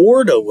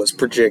 Florida was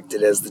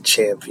projected as the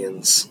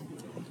champions.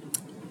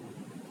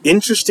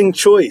 Interesting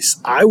choice.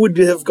 I would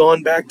have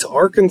gone back to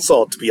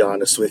Arkansas, to be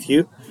honest with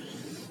you.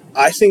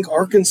 I think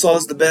Arkansas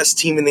is the best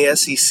team in the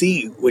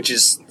SEC, which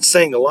is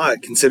saying a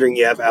lot considering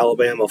you have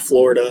Alabama,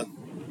 Florida,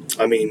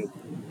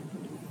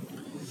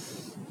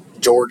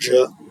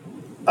 Georgia.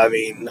 I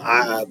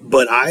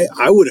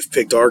would have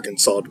picked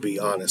Arkansas, to be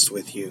honest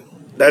with you.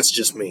 That's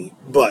just me.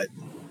 But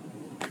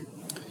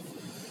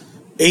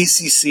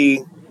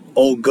ACC,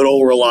 good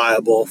old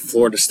reliable.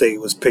 Florida State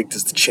was picked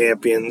as the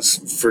champions.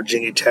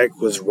 Virginia Tech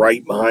was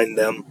right behind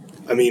them.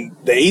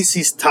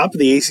 The top of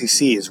the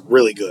ACC is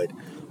really good.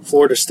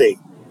 Florida State,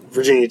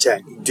 Virginia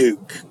Tech,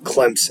 Duke,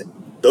 Clemson.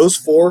 Those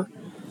four,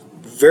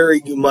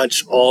 very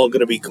much all going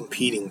to be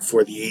competing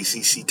for the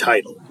ACC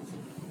title.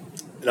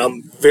 And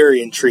I'm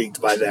very intrigued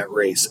by that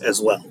race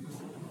as well.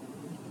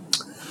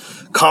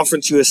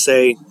 Conference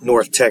USA,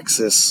 North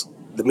Texas,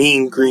 the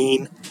Mean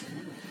Green.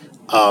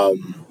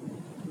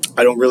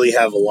 I don't really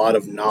have a lot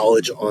of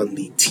knowledge on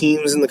the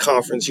teams in the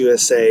Conference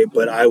USA,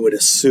 but I would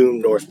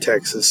assume North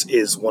Texas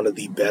is one of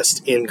the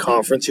best in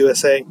Conference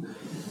USA.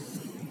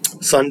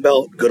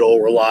 Sunbelt, good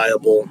old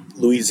reliable.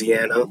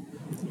 Louisiana,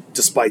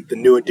 despite the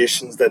new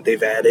additions that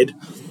they've added.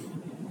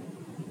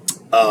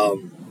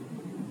 The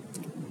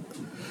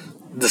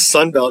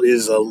Sunbelt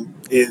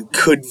it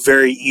could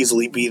very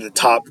easily be the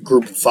top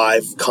Group of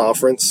 5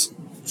 conference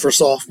for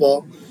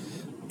softball,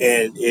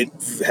 and it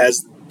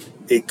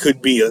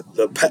could be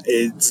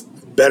it's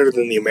better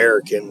than the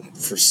American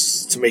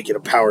to make it a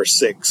Power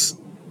 6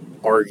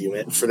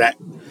 argument for that,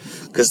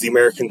 because the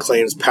American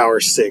claims Power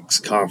 6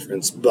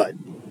 conference, but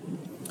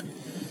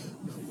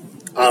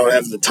I don't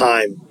have the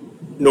time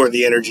nor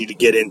the energy to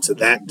get into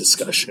that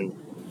discussion.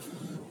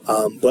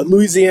 But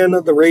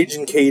Louisiana, the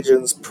Raging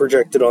Cajuns,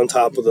 projected on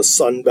top of the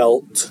Sun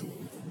Belt.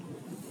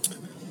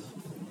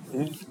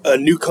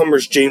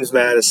 Newcomers James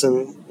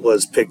Madison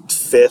was picked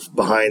 5th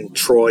behind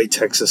Troy,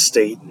 Texas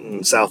State,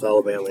 and South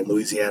Alabama and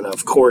Louisiana,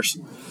 of course.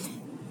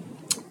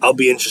 I'll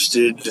be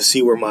interested to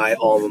see where my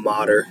alma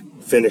mater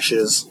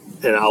finishes,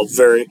 and I'll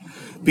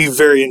be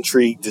very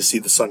intrigued to see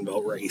the Sun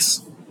Belt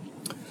race.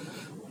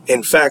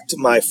 In fact,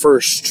 my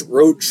first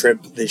road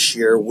trip this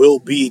year will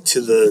be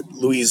to the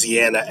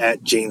Louisiana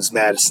at James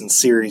Madison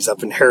series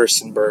up in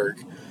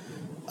Harrisonburg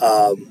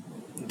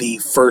the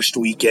first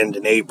weekend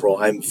in April.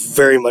 I'm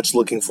very much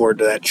looking forward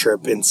to that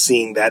trip and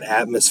seeing that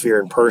atmosphere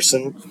in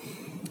person,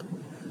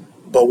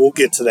 but we'll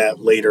get to that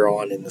later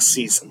on in the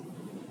season.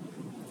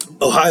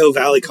 Ohio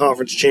Valley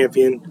Conference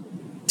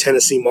champion,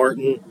 Tennessee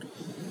Martin.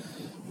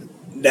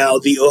 Now,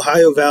 the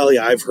Ohio Valley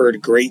I've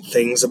heard great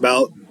things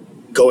about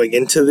going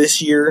into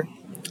this year.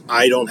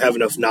 I don't have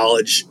enough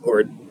knowledge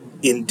or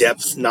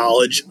in-depth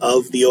knowledge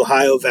of the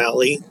Ohio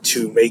Valley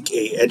to make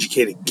an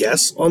educated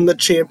guess on the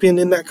champion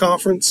in that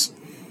conference.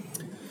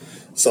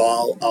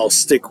 So I'll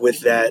stick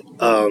with that.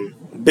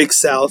 Big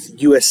South,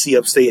 USC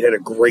Upstate had a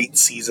great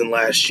season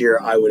last year.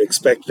 I would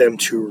expect them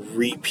to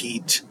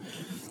repeat.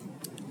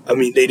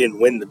 They didn't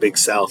win the Big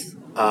South,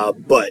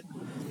 but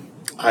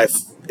I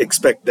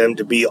expect them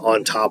to be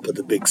on top of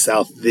the Big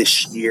South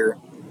this year.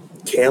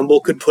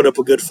 Campbell could put up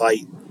a good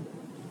fight.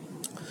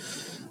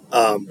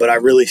 But I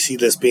really see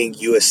this being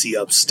USC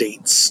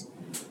Upstate's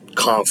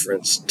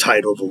conference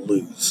title to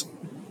lose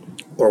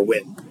or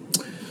win.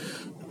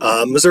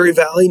 Missouri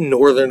Valley,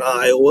 Northern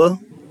Iowa.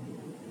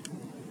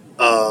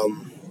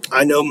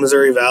 I know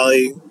Missouri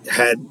Valley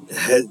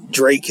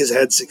Drake has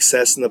had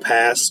success in the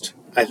past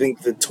I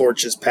think the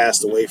torch has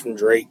passed away from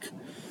Drake.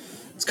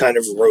 It's kind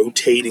of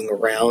rotating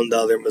around the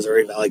other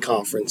Missouri Valley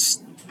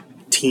Conference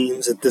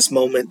teams at this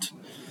moment.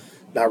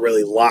 Not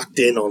really locked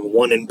in on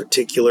one in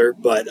particular,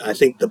 but I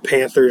think the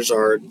Panthers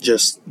are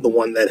just the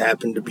one that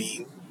happened to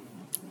be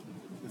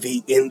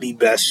in the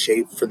best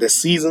shape for this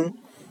season.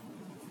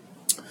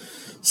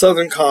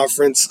 Southern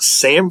Conference,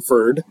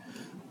 Samford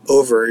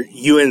over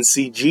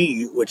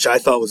UNCG, which I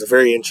thought was a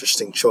very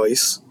interesting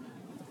choice.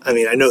 I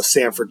mean, I know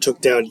Samford took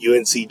down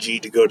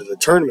UNCG to go to the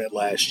tournament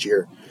last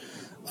year,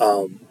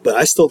 but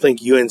I still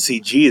think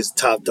UNCG is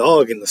top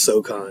dog in the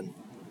SoCon,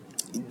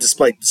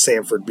 despite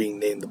Samford being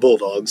named the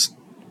Bulldogs.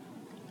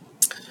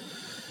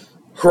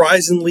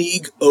 Horizon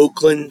League,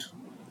 Oakland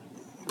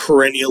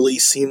perennially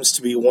seems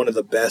to be one of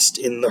the best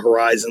in the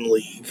Horizon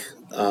League,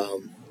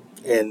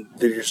 and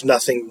there's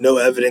no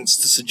evidence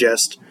to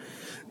suggest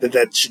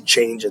that should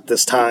change at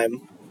this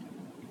time.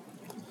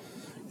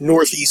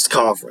 Northeast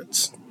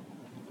Conference,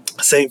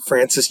 St.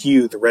 Francis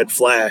U, the Red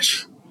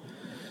Flash.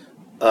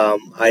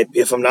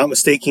 If I'm not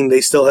mistaken,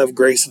 they still have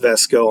Grace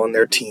Vesco on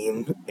their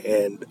team,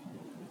 and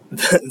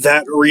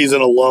that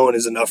reason alone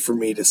is enough for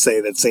me to say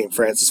that St.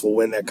 Francis will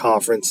win that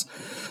conference.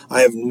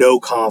 I have no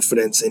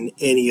confidence in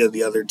any of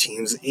the other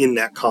teams in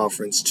that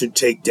conference to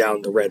take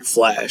down the Red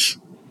Flash.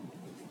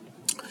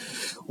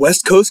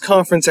 West Coast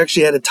Conference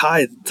actually had a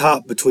tie at the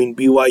top between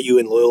BYU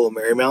and Loyola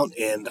Marymount,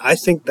 and I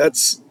think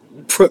that's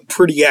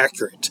pretty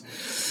accurate.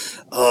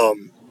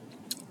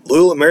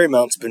 Loyola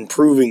Marymount's been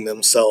proving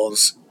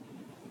themselves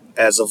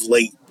as of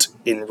late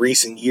in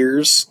recent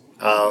years.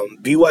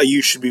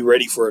 BYU should be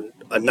ready for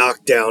a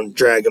knockdown,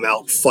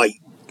 drag-em-out fight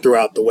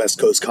throughout the West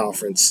Coast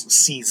Conference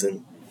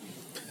season.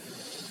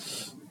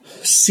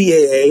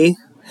 CAA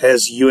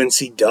has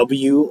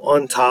UNCW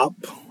on top.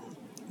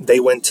 They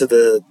won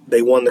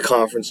the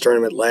conference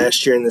tournament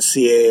last year in the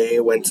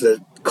CAA, went to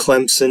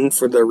Clemson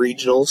for the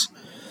regionals.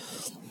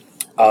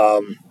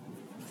 I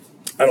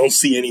don't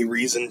see any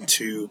reason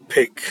to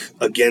pick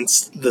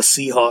against the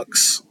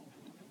Seahawks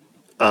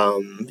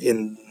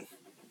in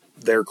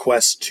their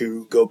quest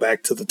to go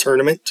back to the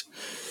tournament.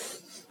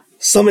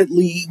 Summit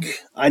League,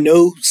 I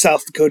know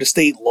South Dakota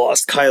State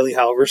lost Kylie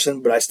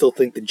Halverson, but I still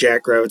think the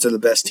Jackrabbits are the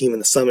best team in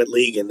the Summit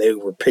League, and they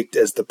were picked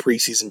as the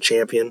preseason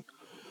champion.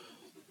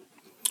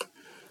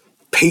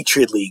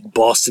 Patriot League,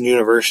 Boston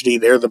University,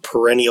 they're the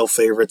perennial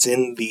favorites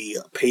in the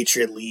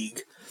Patriot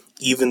League.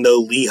 Even though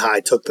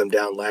Lehigh took them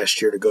down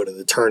last year to go to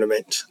the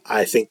tournament,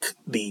 I think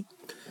the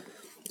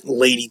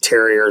Lady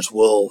Terriers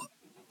will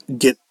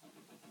get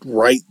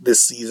right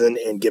this season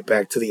and get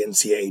back to the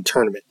NCAA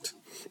tournament.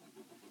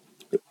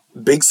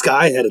 Big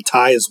Sky had a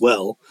tie as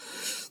well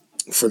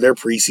for their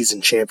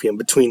preseason champion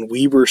between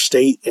Weber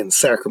State and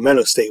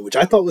Sacramento State, which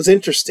I thought was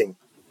interesting.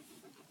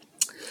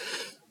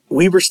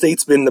 Weber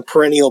State's been the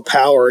perennial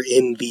power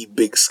in the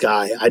Big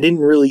Sky. I didn't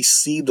really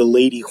see the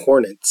Lady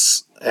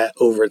Hornets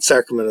over at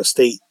Sacramento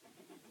State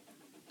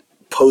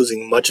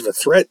posing much of a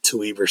threat to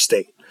Weber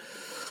State.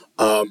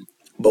 But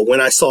when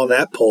I saw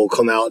that poll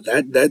come out,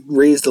 that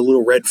raised a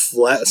little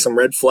some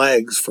red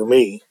flags for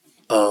me.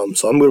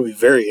 So I'm going to be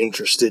very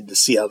interested to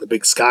see how the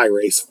Big Sky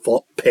race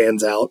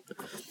pans out.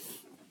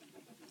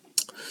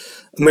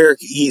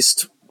 America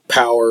East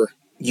Power,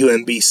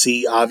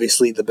 UMBC,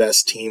 obviously the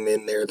best team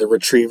in there. The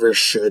Retrievers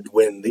should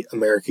win the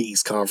America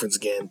East Conference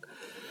again.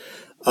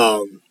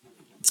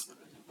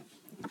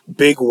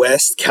 Big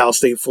West, Cal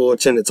State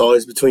Fullerton. It's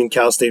always between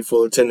Cal State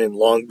Fullerton and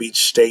Long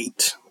Beach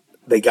State.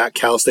 They got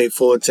Cal State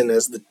Fullerton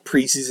as the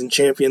preseason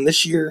champion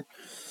this year.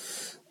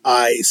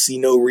 I see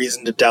no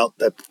reason to doubt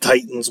that the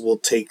Titans will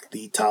take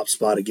the top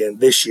spot again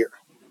this year.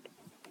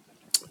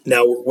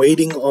 Now we're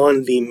waiting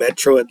on the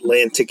Metro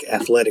Atlantic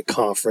Athletic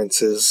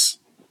Conference's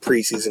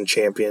preseason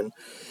champion.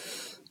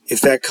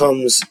 If that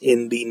comes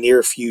in the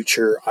near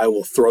future, I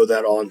will throw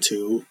that on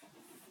to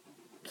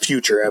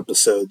future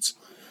episodes.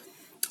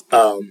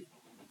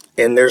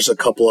 And there's a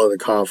couple other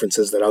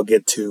conferences that I'll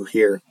get to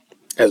here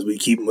as we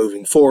keep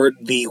moving forward.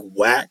 The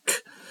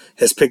WAC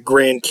has picked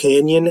Grand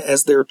Canyon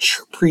as their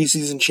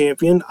preseason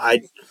champion.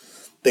 I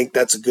think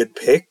that's a good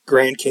pick.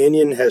 Grand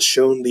Canyon has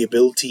shown the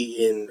ability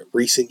in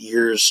recent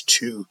years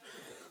to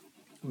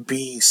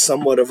be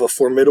somewhat of a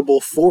formidable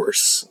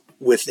force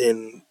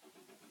within,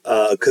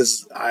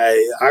 because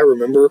I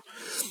remember,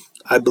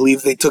 I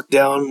believe they took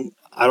down,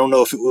 I don't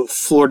know if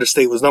Florida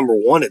State was number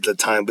 1 at the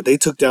time, but they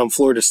took down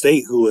Florida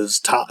State, who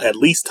was at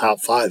least top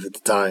 5 at the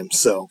time.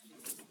 So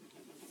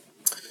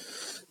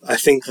I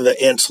think the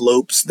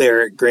Antelopes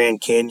there at Grand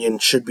Canyon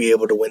should be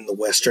able to win the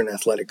Western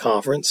Athletic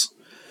Conference.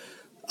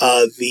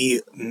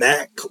 The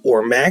MAC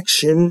or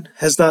MACtion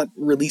has not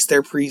released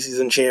their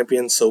preseason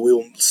champion, so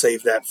we'll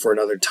save that for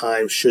another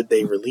time should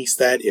they release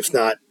that. If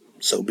not,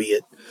 so be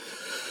it.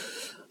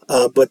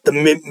 But the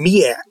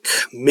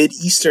MEAC,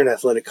 Mid-Eastern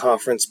Athletic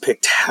Conference,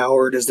 picked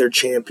Howard as their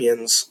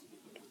champions.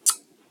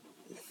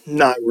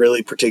 Not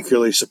really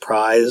particularly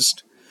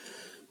surprised.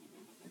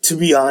 To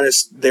be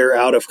honest, their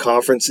out of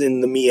conference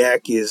in the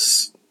MEAC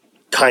is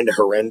kind of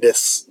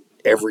horrendous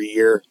every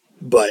year.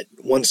 But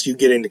once you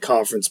get into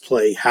conference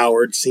play,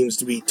 Howard seems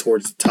to be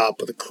towards the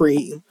top of the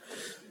cream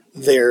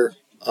there.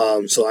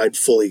 So I'd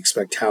fully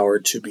expect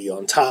Howard to be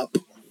on top.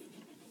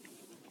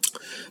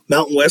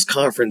 Mountain West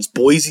Conference,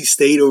 Boise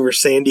State over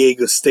San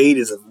Diego State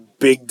is a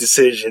big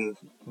decision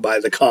by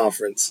the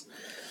conference.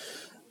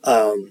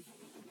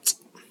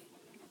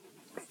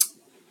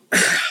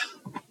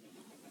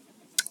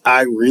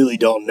 I really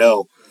don't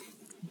know.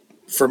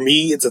 For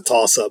me, it's a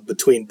toss-up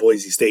between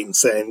Boise State and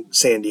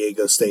San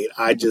Diego State.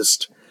 I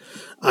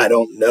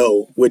don't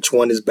know which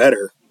one is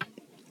better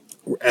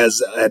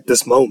as at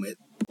this moment.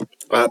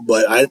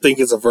 But I think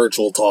it's a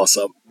virtual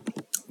toss-up,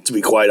 to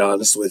be quite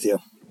honest with you.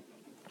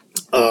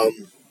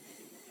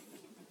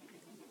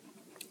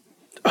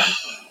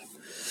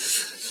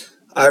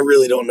 I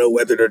really don't know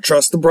whether to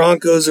trust the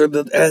Broncos or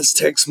the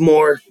Aztecs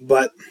more,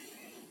 but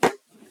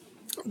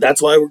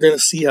that's why we're going to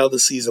see how the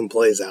season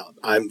plays out.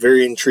 I'm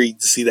very intrigued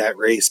to see that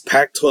race.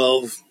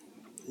 Pac-12,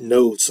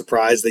 no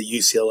surprise that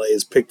UCLA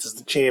is picked as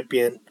the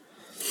champion.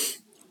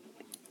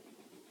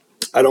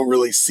 I don't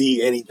really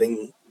see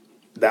anything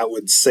that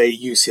would say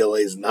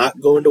UCLA is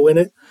not going to win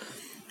it.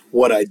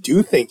 What I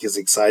do think is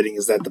exciting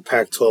is that the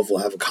Pac-12 will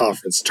have a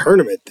conference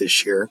tournament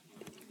this year,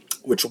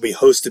 which will be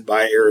hosted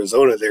by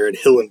Arizona there at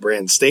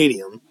Hillenbrand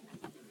Stadium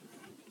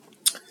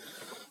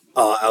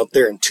out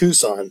there in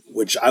Tucson,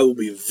 which I will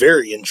be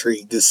very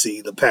intrigued to see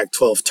the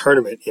Pac-12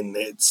 tournament in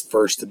its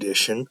first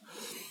edition.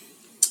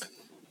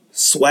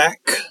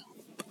 SWAC,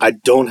 I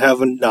don't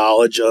have a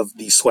knowledge of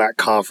the SWAC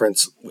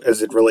conference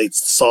as it relates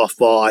to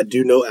softball. I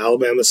do know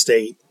Alabama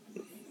State.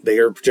 They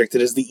are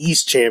projected as the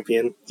East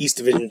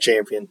Division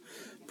champion.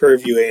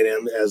 Prairie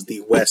A&M as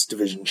the West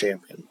Division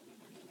champion.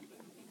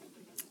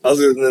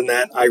 Other than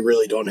that, I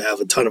really don't have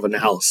a ton of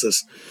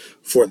analysis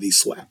for the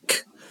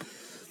SWAC.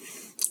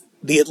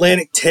 The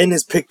Atlantic 10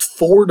 has picked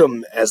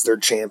Fordham as their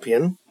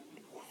champion.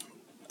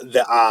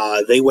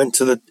 They went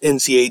to the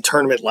NCAA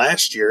tournament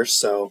last year,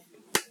 so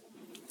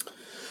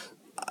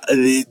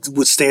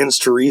it stands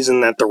to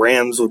reason that the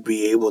Rams would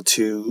be able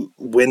to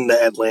win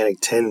the Atlantic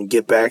 10 and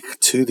get back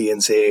to the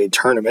NCAA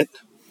tournament.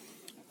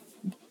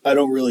 I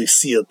don't really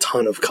see a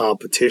ton of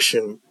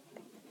competition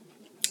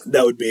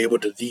that would be able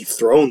to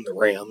dethrone the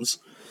Rams.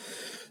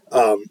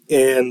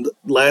 And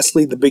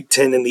lastly, the Big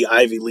Ten and the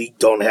Ivy League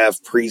don't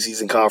have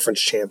preseason conference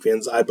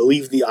champions. I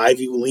believe the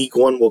Ivy League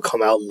one will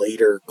come out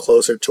later,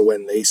 closer to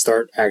when they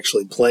start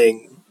actually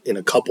playing in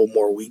a couple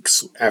more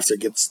weeks after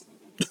it gets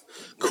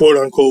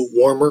quote-unquote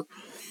warmer.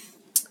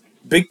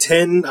 Big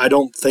Ten, I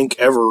don't think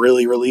ever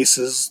really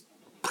releases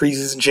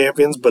preseason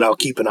champions, but I'll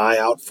keep an eye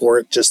out for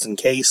it just in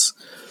case.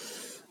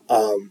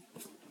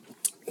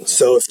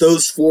 So if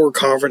those four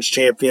conference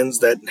champions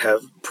that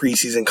have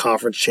preseason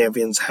conference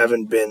champions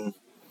haven't been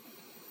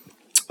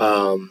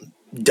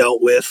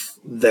dealt with,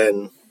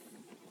 then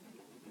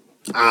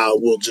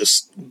we'll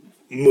just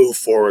move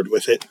forward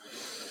with it.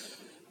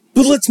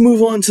 But let's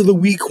move on to the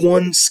Week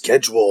 1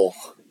 schedule.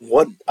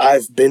 What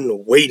I've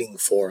been waiting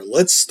for.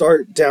 Let's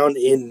start down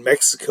in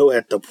Mexico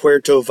at the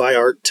Puerto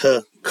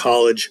Vallarta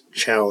College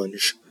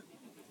Challenge.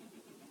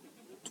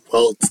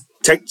 Well,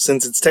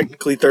 since it's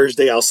technically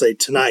Thursday, I'll say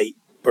tonight,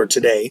 or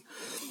today,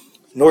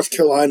 North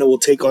Carolina will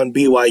take on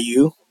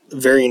BYU.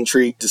 Very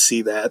intrigued to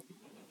see that.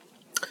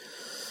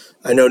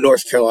 I know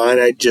North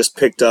Carolina just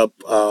picked up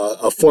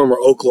a former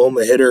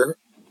Oklahoma hitter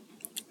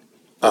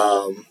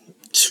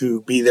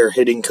to be their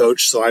hitting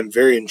coach, so I'm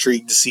very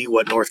intrigued to see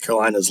what North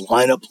Carolina's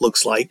lineup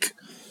looks like.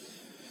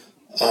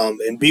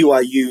 And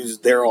BYU,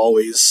 they're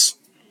always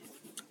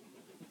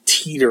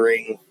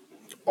teetering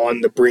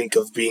on the brink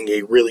of being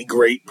a really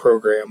great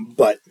program,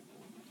 but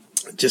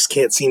just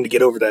can't seem to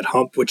get over that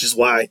hump, which is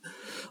why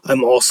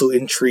I'm also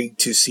intrigued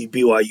to see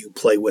BYU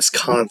play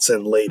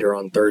Wisconsin later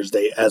on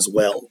Thursday as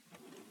well.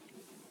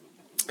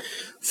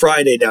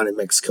 Friday down in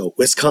Mexico,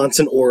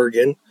 Wisconsin,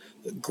 Oregon.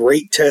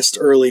 Great test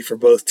early for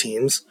both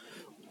teams.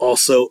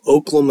 Also,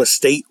 Oklahoma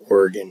State,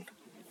 Oregon.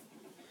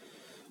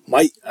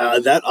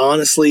 That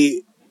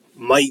honestly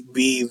might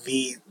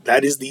be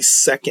that is the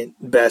second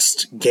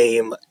best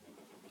game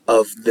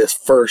of this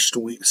first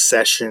week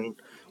session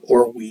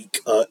or week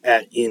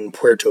in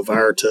Puerto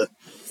Vallarta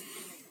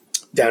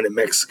down in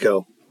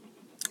Mexico.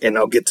 And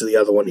I'll get to the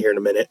other one here in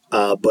a minute.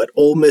 But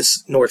Ole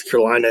Miss, North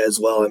Carolina as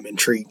well, I'm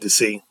intrigued to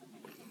see.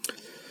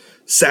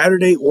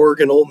 Saturday,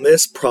 Oregon, Ole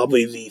Miss,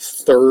 probably the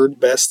third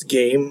best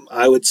game,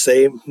 I would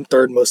say.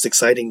 Third most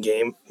exciting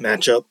game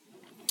matchup.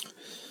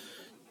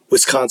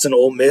 Wisconsin,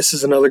 Ole Miss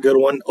is another good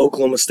one.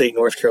 Oklahoma State,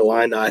 North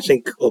Carolina. I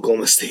think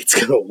Oklahoma State's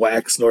going to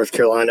wax North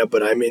Carolina,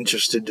 but I'm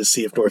interested to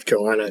see if North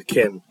Carolina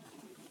can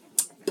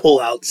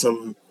pull out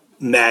some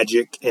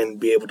magic and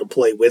be able to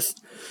play with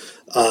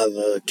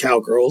the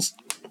Cowgirls.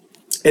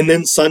 And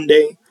then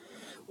Sunday,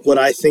 what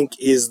I think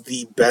is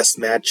the best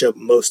matchup,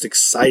 most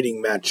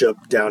exciting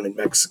matchup down in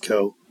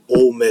Mexico,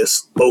 Ole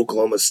Miss,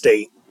 Oklahoma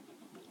State.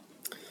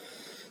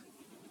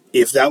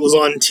 If that was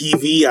on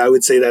TV, I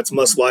would say that's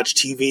must-watch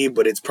TV,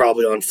 but it's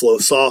probably on Flow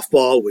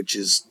Softball, which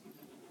is,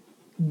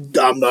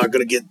 I'm not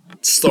going to get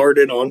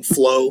started on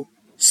Flow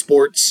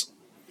Sports.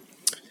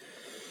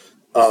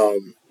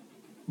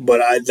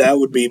 but that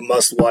would be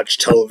must-watch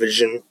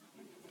television.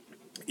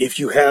 If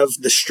you have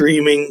the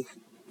streaming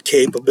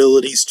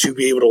capabilities to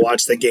be able to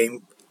watch the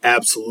game,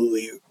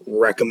 absolutely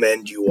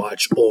recommend you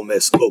watch Ole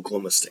Miss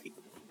Oklahoma State.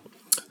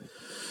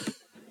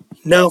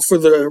 Now for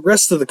the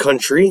rest of the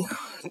country,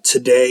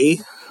 today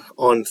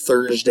on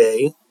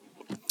Thursday,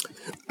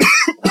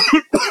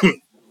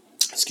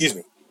 excuse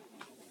me,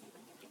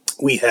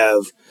 we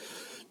have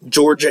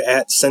Georgia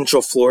at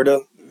Central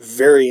Florida.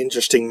 Very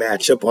interesting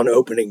matchup on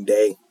opening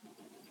day.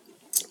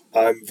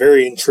 I'm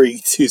very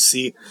intrigued to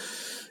see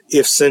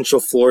if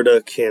Central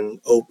Florida can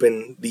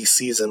open the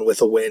season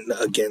with a win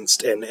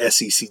against an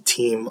SEC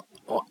team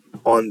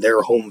on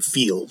their home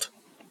field.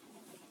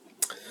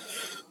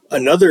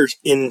 Another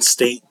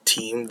in-state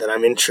team that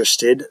I'm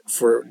interested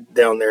for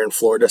down there in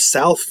Florida,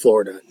 South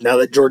Florida. Now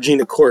that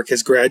Georgina Cork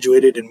has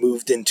graduated and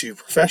moved into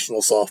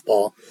professional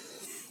softball,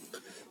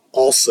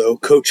 also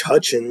Coach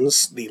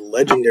Hutchins, the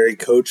legendary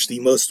coach,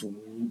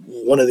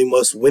 one of the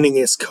most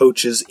winningest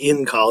coaches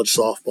in college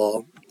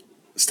softball,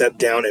 stepped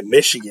down at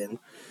Michigan.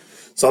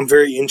 So I'm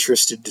very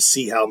interested to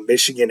see how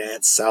Michigan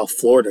at South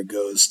Florida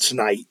goes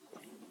tonight.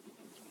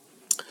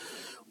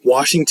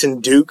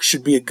 Washington Duke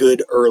should be a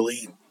good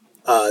early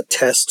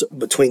test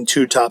between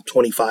two top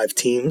 25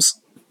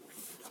 teams.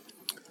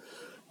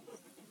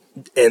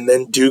 And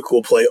then Duke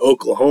will play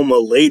Oklahoma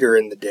later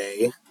in the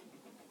day.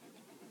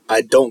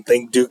 I don't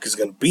think Duke is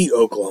going to beat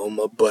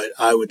Oklahoma, but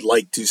I would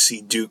like to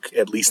see Duke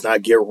at least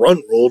not get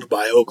run-ruled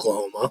by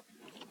Oklahoma.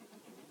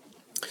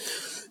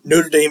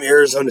 Notre Dame,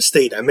 Arizona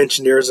State. I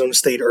mentioned Arizona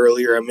State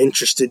earlier. I'm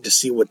interested to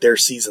see what their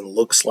season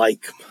looks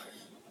like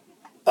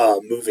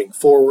moving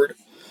forward.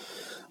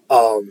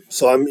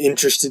 So I'm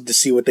interested to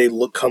see what they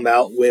come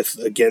out with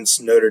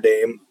against Notre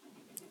Dame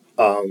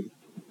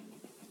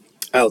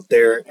out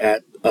there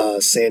at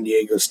San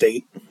Diego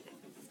State.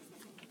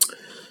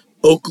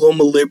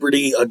 Oklahoma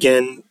Liberty,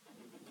 again,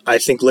 I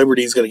think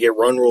Liberty is going to get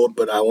run-ruled,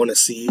 but I want to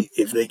see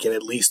if they can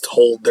at least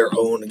hold their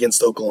own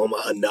against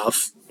Oklahoma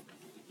enough.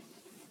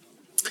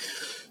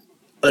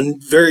 A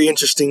very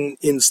interesting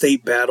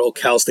in-state battle,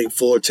 Cal State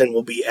Fullerton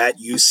will be at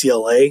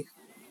UCLA.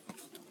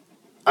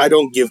 I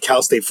don't give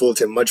Cal State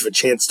Fullerton much of a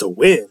chance to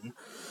win,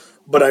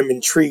 but I'm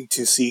intrigued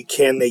to see,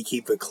 can they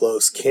keep it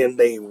close? Can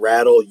they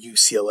rattle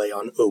UCLA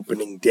on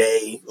opening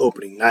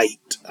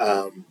night?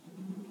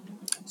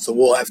 So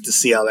we'll have to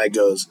see how that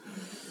goes.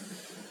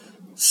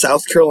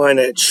 South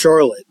Carolina at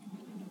Charlotte.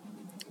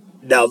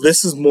 Now,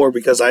 this is more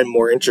because I'm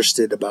more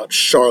interested about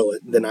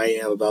Charlotte than I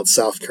am about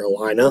South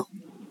Carolina.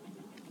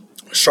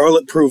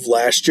 Charlotte proved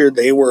last year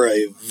they were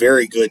a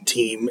very good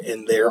team,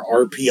 and their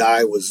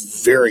RPI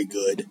was very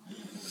good.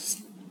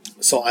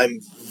 So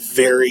I'm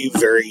very,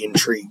 very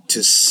intrigued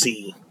to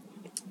see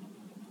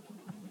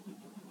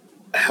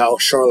how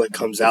Charlotte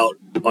comes out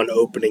on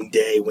opening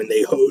day when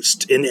they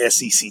host an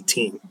SEC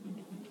team.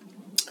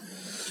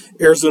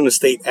 Arizona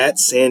State at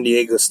San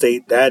Diego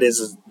State. That is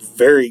a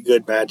very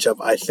good matchup.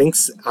 I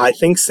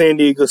think San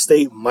Diego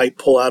State might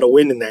pull out a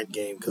win in that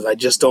game because I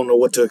just don't know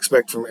what to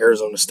expect from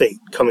Arizona State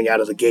coming out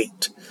of the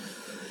gate.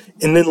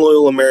 And then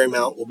Loyola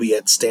Marymount will be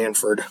at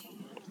Stanford,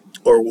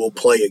 or will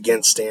play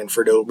against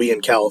Stanford. It will be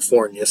in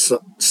California,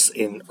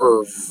 in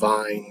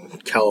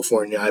Irvine,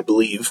 California, I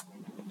believe.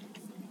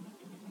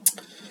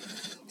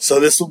 So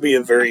this will be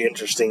a very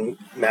interesting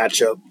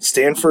matchup.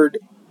 Stanford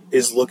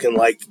is looking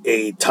like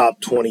a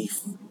top 20,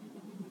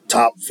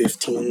 top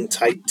 15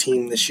 type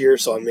team this year,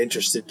 so I'm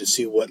interested to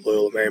see what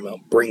Loyola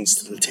Marymount brings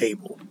to the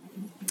table.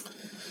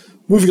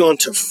 Moving on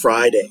to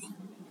Friday.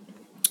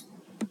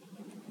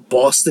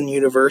 Boston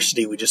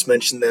University, we just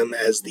mentioned them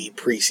as the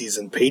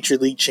preseason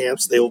Patriot League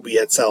champs. They will be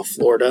at South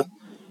Florida.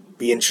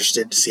 Be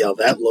interested to see how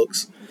that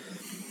looks.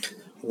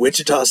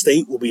 Wichita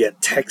State will be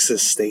at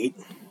Texas State.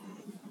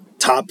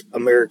 Top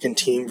American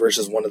team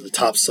versus one of the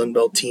top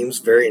Sunbelt teams.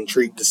 Very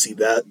intrigued to see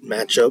that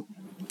matchup.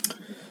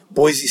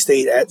 Boise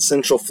State at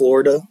Central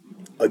Florida.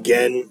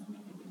 Again,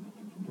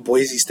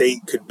 Boise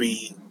State could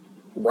be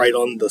right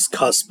on the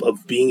cusp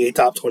of being a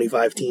top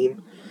 25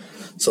 team.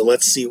 So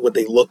let's see what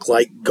they look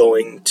like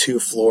going to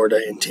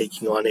Florida and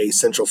taking on a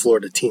Central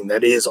Florida team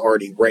that is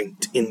already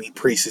ranked in the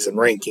preseason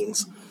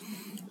rankings.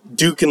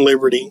 Duke and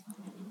Liberty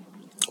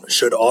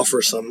should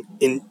offer some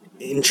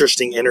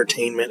interesting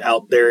entertainment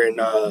out there in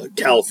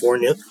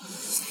California.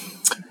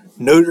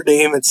 Notre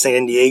Dame at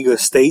San Diego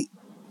State.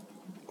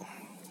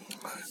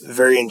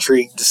 Very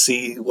intrigued to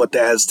see what the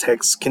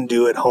Aztecs can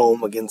do at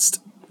home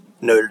against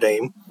Notre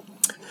Dame.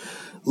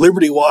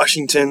 Liberty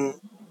Washington,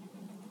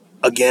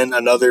 again,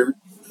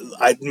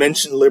 I'd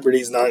mentioned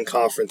Liberty's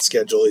non-conference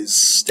schedule is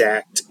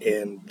stacked,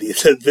 and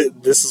this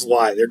is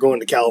why. They're going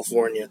to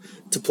California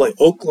to play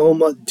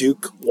Oklahoma,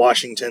 Duke,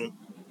 Washington.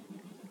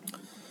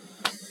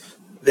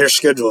 Their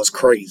schedule is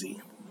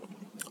crazy.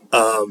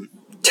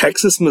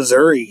 Texas,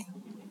 Missouri,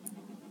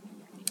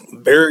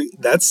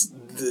 that's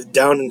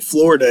down in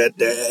Florida at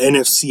the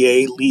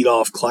NFCA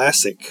Leadoff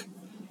Classic.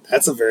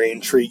 That's a very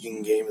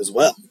intriguing game as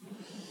well.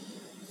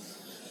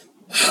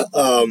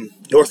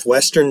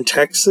 Northwestern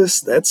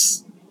Texas,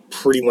 that's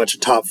pretty much a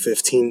top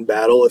 15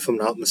 battle, if I'm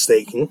not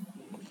mistaken.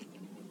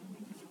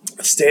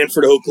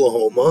 Stanford,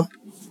 Oklahoma.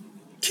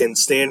 Can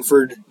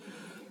Stanford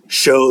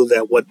show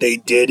that what they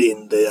did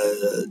in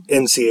the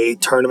NCAA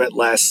tournament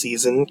last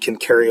season can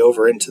carry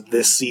over into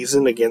this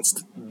season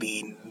against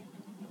the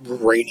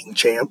reigning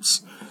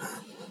champs?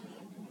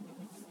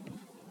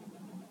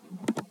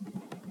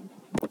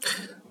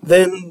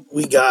 Then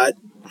we got,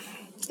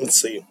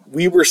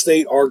 Weber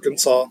State,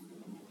 Arkansas.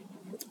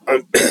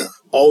 I'm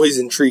always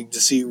intrigued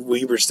to see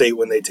Weber State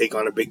when they take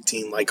on a big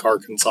team like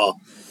Arkansas.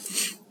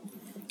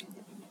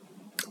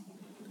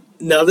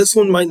 Now, this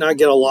one might not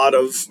get a lot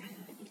of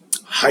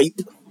hype,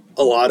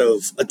 a lot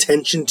of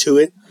attention to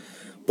it,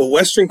 but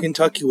Western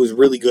Kentucky was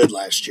really good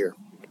last year.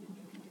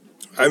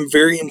 I'm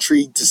very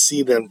intrigued to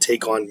see them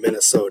take on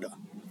Minnesota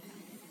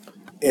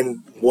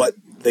and what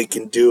they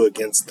can do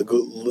against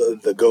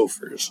the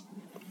Gophers.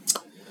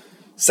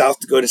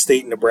 South Dakota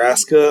State and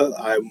Nebraska,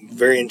 I'm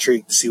very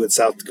intrigued to see what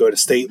South Dakota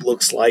State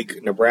looks like.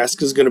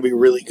 Nebraska's going to be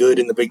really good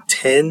in the Big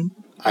Ten.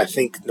 I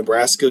think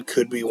Nebraska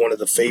could be one of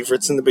the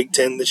favorites in the Big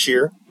Ten this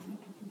year.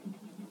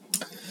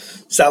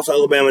 South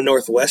Alabama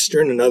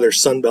Northwestern, another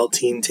Sun Belt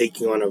team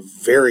taking on a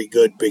very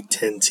good Big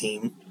Ten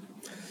team.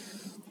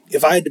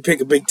 If I had to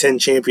pick a Big Ten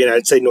champion,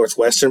 I'd say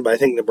Northwestern, but I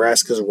think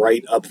Nebraska's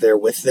right up there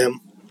with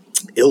them.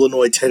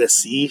 Illinois,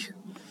 Tennessee.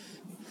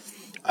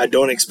 I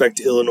don't expect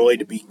Illinois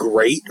to be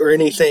great or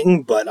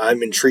anything, but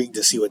I'm intrigued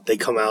to see what they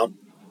come out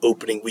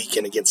opening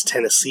weekend against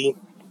Tennessee.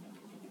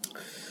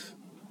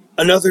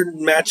 Another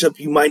matchup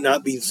you might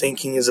not be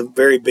thinking is a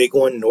very big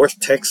one,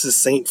 North Texas,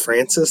 St.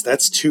 Francis.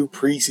 That's two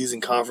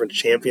preseason conference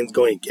champions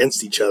going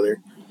against each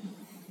other.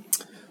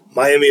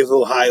 Miami of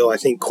Ohio, I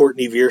think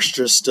Courtney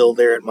Vierstra's still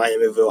there at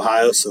Miami of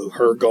Ohio, so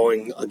her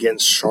going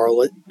against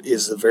Charlotte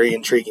is a very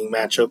intriguing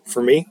matchup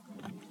for me.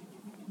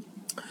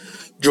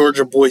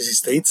 Georgia, Boise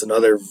State's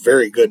another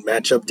very good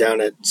matchup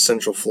down at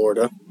Central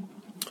Florida.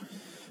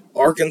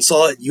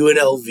 Arkansas at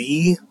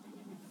UNLV.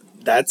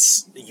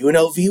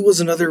 UNLV was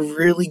another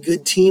really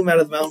good team out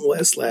of the Mountain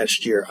West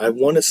last year. I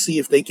want to see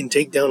if they can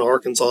take down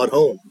Arkansas at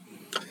home.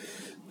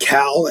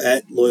 Cal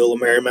at Loyola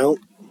Marymount.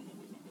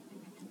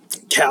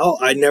 Cal,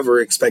 I never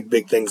expect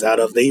big things out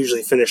of. They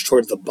usually finish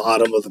towards the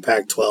bottom of the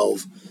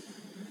Pac-12.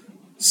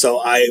 So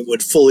I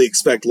would fully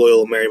expect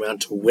Loyola Marymount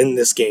to win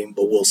this game,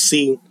 but we'll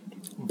see.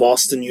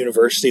 Boston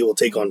University will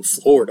take on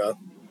Florida.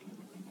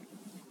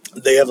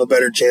 They have a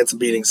better chance of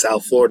beating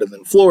South Florida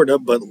than Florida,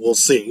 but we'll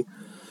see.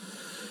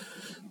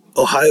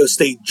 Ohio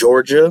State,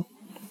 Georgia.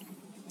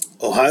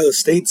 Ohio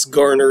State's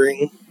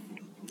garnering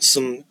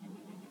some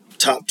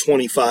top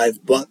 25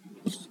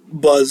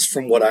 buzz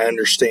from what I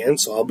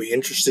understand, so I'll be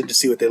interested to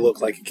see what they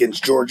look like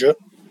against Georgia.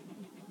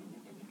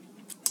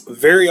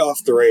 Very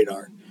off the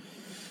radar.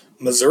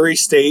 Missouri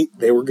State,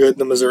 they were good in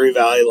the Missouri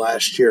Valley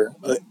last year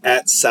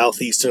at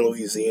Southeastern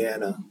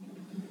Louisiana.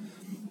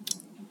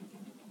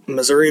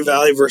 Missouri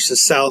Valley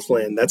versus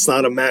Southland, that's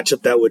not a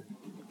matchup that would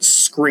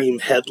scream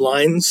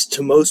headlines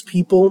to most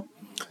people.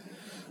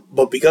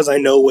 But because I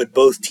know what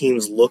both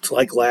teams looked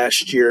like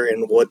last year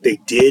and what they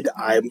did,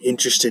 I'm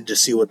interested to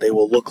see what they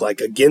will look like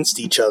against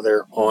each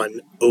other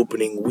on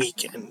opening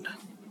weekend.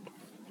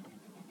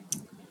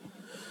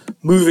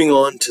 Moving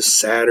on to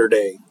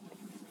Saturday.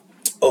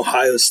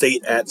 Ohio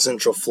State at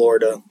Central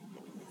Florida.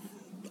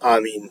 I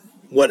mean,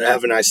 what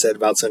haven't I said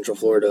about Central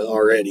Florida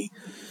already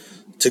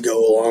to go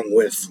along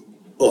with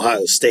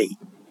Ohio State?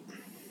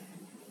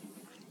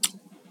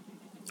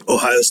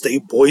 Ohio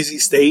State, Boise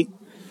State,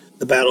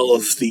 the battle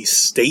of the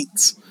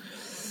states,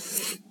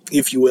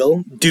 if you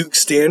will. Duke,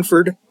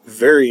 Stanford,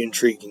 very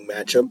intriguing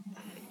matchup.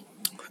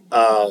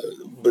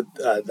 But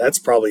that's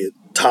probably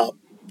a top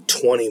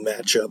 20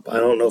 matchup. I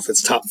don't know if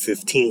it's top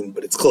 15,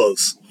 but it's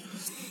close.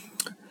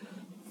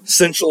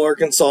 Central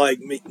Arkansas at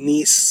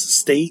McNeese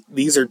State.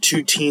 These are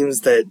two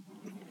teams that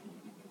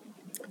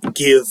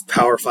give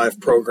Power 5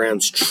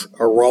 programs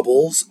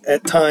troubles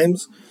at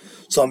times.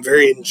 So I'm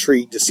very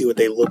intrigued to see what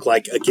they look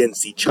like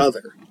against each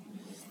other.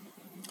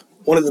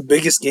 One of the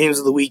biggest games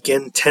of the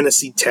weekend,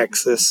 Tennessee,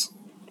 Texas.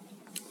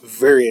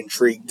 Very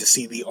intrigued to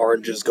see the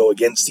Oranges go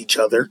against each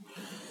other.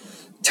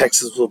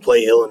 Texas will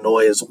play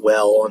Illinois as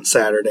well on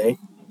Saturday.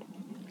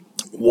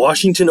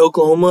 Washington,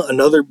 Oklahoma,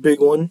 another big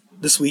one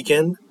this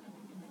weekend.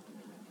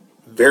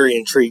 Very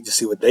intrigued to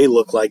see what they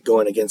look like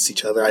going against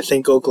each other. I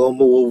think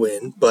Oklahoma will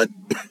win, but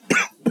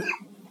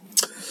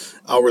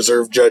I'll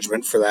reserve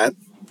judgment for that.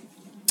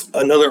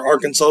 Another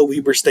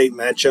Arkansas-Weber State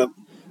matchup.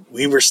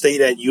 Weber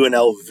State at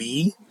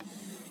UNLV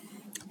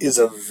is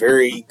a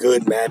very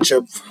good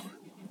matchup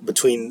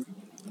between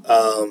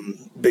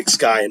Big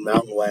Sky and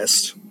Mountain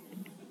West.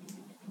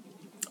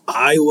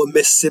 Iowa,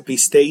 Mississippi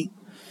State.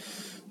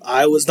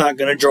 Iowa's not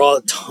going to draw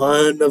a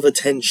ton of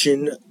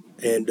attention,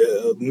 and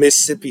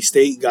Mississippi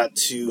State got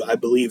to, I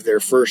believe, their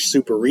first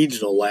super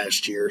regional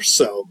last year,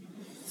 so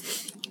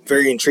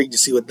very intrigued to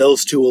see what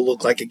those two will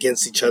look like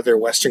against each other.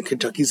 Western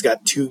Kentucky's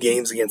got 2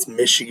 games against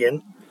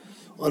Michigan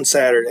on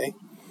Saturday.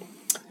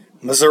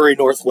 Missouri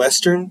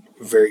Northwestern,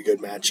 very good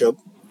matchup.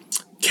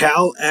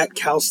 Cal at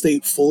Cal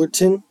State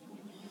Fullerton.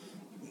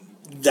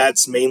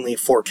 That's mainly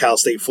for Cal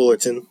State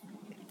Fullerton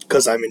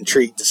because I'm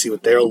intrigued to see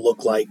what they'll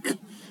look like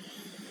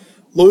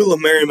Loyola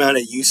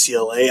Marymount at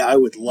UCLA. I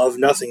would love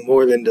nothing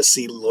more than to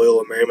see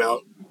Loyola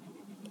Marymount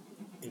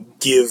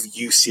give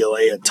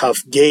UCLA a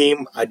tough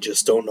game. I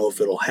just don't know if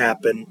it'll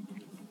happen.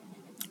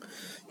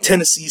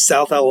 Tennessee,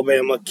 South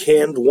Alabama.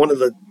 Can one of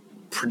the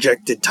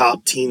projected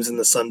top teams in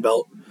the Sun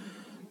Belt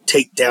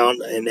take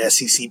down an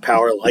SEC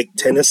power like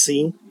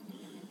Tennessee?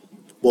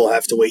 We'll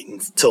have to wait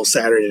until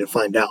Saturday to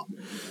find out.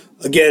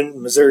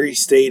 Again, Missouri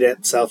State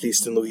at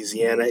Southeastern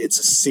Louisiana. It's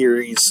a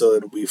series, so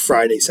it'll be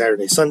Friday,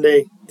 Saturday,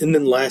 Sunday. And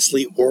then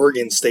lastly,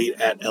 Oregon State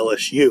at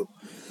LSU.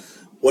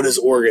 What does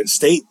Oregon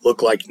State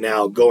look like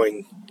now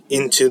going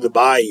into the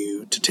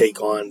Bayou to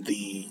take on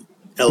the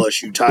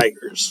LSU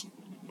Tigers?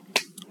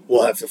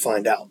 We'll have to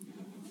find out.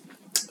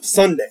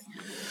 Sunday,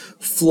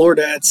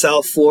 Florida at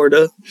South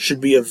Florida.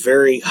 Should be a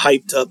very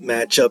hyped up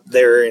matchup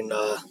there in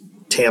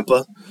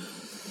Tampa.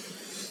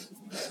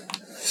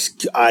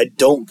 I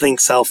don't think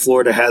South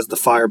Florida has the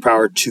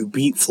firepower to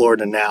beat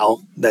Florida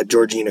now that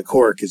Georgina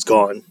Corrick is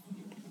gone.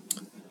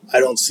 I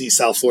don't see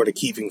South Florida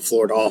keeping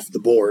Florida off the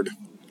board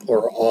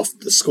or off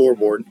the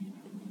scoreboard.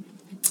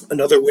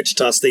 Another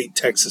Wichita State,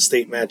 Texas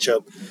State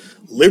matchup.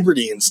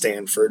 Liberty and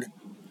Stanford.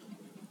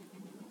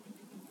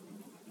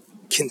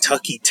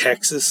 Kentucky,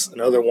 Texas,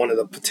 another one of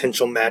the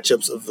potential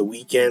matchups of the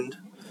weekend.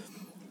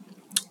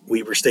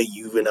 Weber State,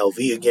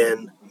 UNLV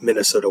again.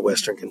 Minnesota,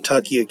 Western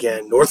Kentucky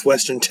again.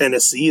 Northwestern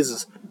Tennessee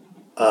is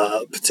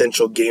a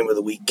potential game of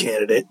the week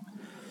candidate.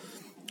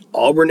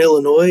 Auburn,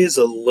 Illinois is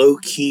a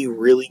low-key,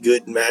 really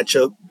good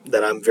matchup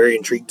that I'm very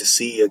intrigued to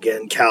see.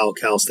 Again, Cal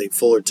State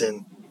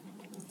Fullerton.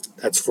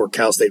 That's for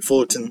Cal State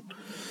Fullerton.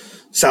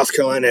 South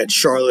Carolina at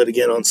Charlotte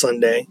again on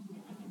Sunday.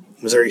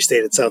 Missouri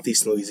State at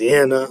Southeastern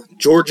Louisiana.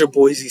 Georgia,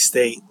 Boise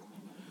State.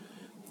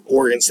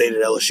 Oregon State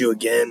at LSU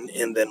again.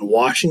 And then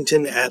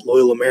Washington at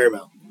Loyola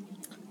Marymount.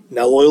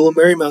 Now, Loyola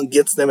Marymount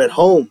gets them at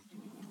home,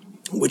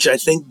 which I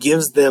think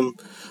gives them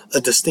a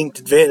distinct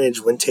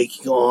advantage when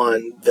taking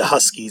on the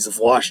Huskies of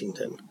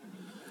Washington.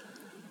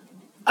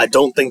 I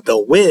don't think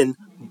they'll win,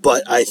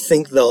 but I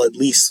think they'll at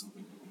least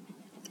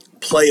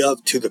play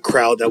up to the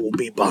crowd that will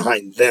be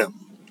behind them.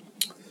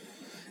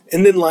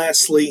 And then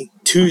lastly,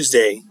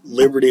 Tuesday,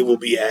 Liberty will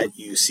be at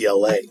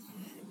UCLA.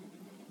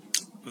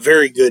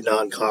 Very good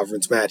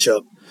non-conference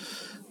matchup.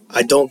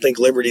 I don't think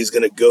Liberty is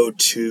going to go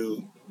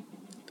to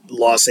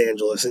Los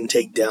Angeles and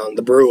take down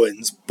the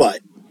Bruins,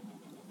 but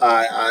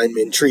I'm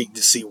intrigued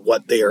to see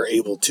what they are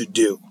able to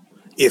do,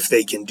 if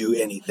they can do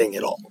anything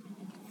at all.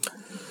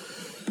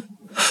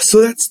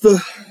 So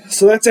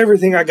that's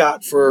everything I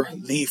got for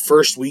the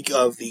first week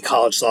of the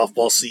college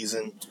softball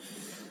season,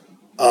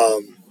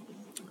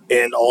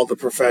 and all the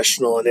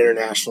professional and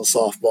international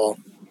softball.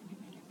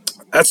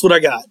 That's what I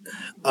got.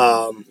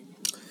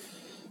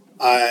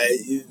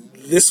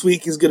 This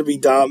weekend's going to be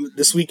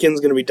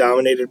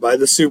dominated by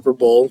the Super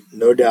Bowl,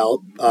 no doubt.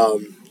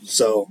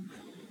 So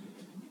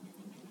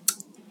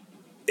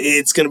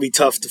it's going to be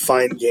tough to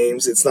find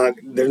games. There's not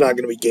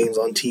going to be games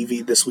on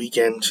TV this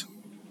weekend.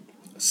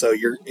 So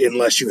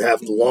unless you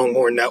have the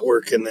Longhorn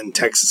Network and then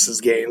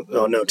Texas's game.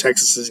 Oh no,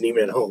 Texas isn't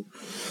even at home.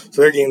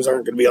 So their games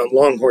aren't going to be on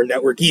Longhorn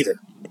Network either.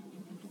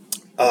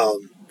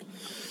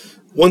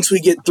 Once we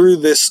get through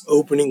this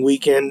opening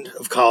weekend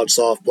of college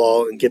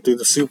softball and get through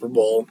the Super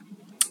Bowl,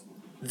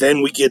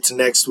 then we get to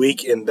next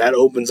week, and that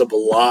opens up a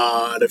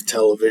lot of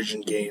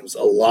television games,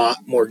 a lot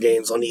more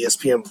games on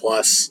ESPN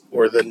Plus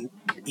or the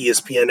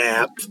ESPN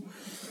app.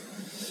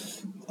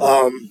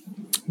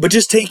 But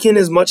just take in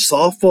as much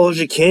softball as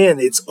you can.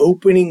 It's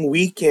opening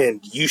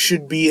weekend. You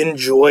should be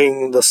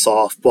enjoying the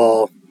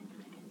softball.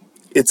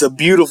 It's a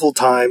beautiful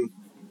time.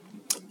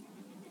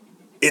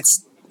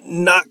 It's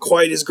not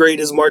quite as great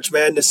as March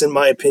Madness, in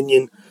my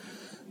opinion,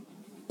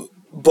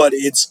 but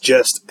it's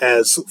just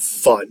as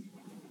fun.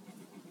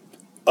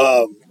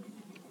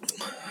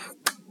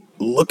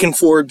 Looking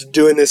forward to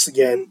doing this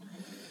again.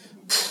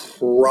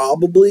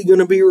 Probably going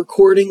to be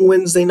recording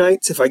Wednesday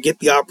nights. If I get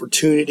the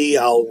opportunity,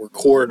 I'll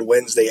record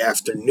Wednesday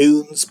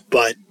afternoons,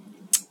 but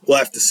we'll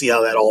have to see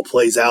how that all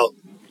plays out.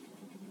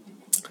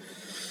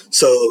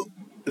 So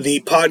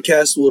the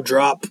podcast will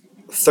drop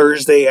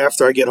Thursday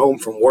after I get home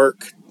from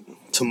work,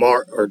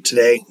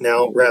 today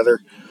now, rather.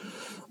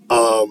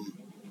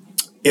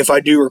 If I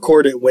do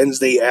record it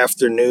Wednesday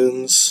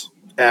afternoons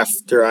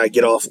after I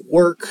get off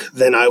work,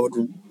 then I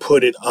would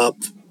put it up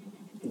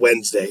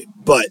Wednesday.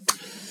 But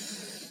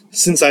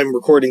since I'm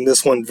recording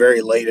this one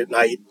very late at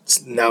night,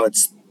 now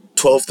it's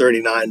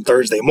 12:39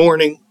 Thursday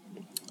morning,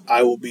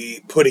 I will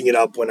be putting it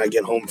up when I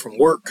get home from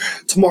work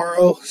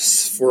tomorrow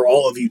for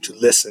all of you to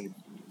listen.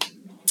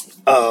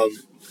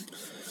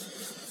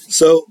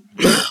 So,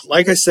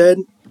 like I said,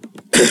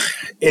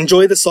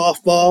 enjoy the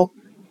softball.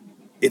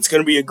 It's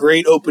going to be a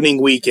great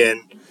opening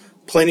weekend.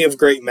 Plenty of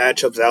great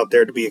matchups out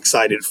there to be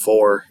excited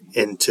for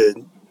and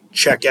to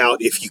check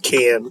out if you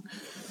can.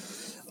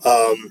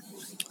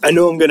 I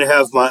know I'm going to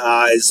have my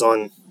eyes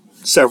on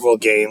several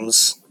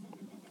games.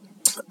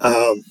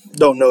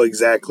 Don't know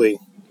exactly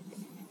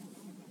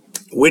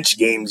which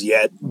games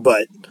yet,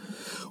 but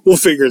we'll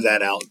figure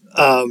that out.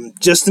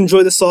 Just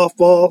enjoy the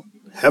softball.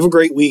 Have a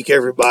great week,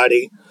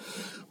 everybody.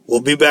 We'll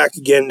be back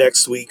again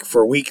next week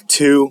for week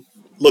 2,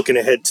 looking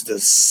ahead to the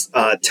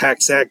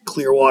TaxAct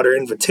Clearwater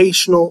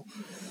Invitational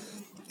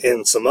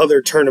and some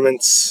other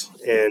tournaments,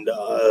 and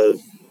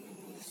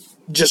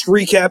just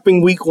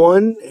recapping week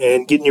 1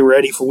 and getting you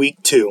ready for week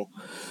 2.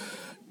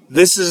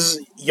 This is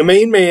your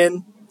main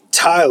man,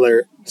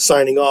 Tyler,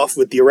 signing off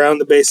with the Around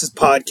the Bases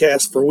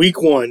podcast for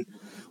week 1.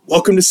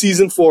 Welcome to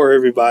season 4,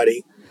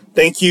 everybody.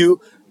 Thank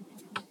you.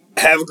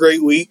 Have a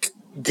great week.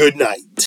 Good night.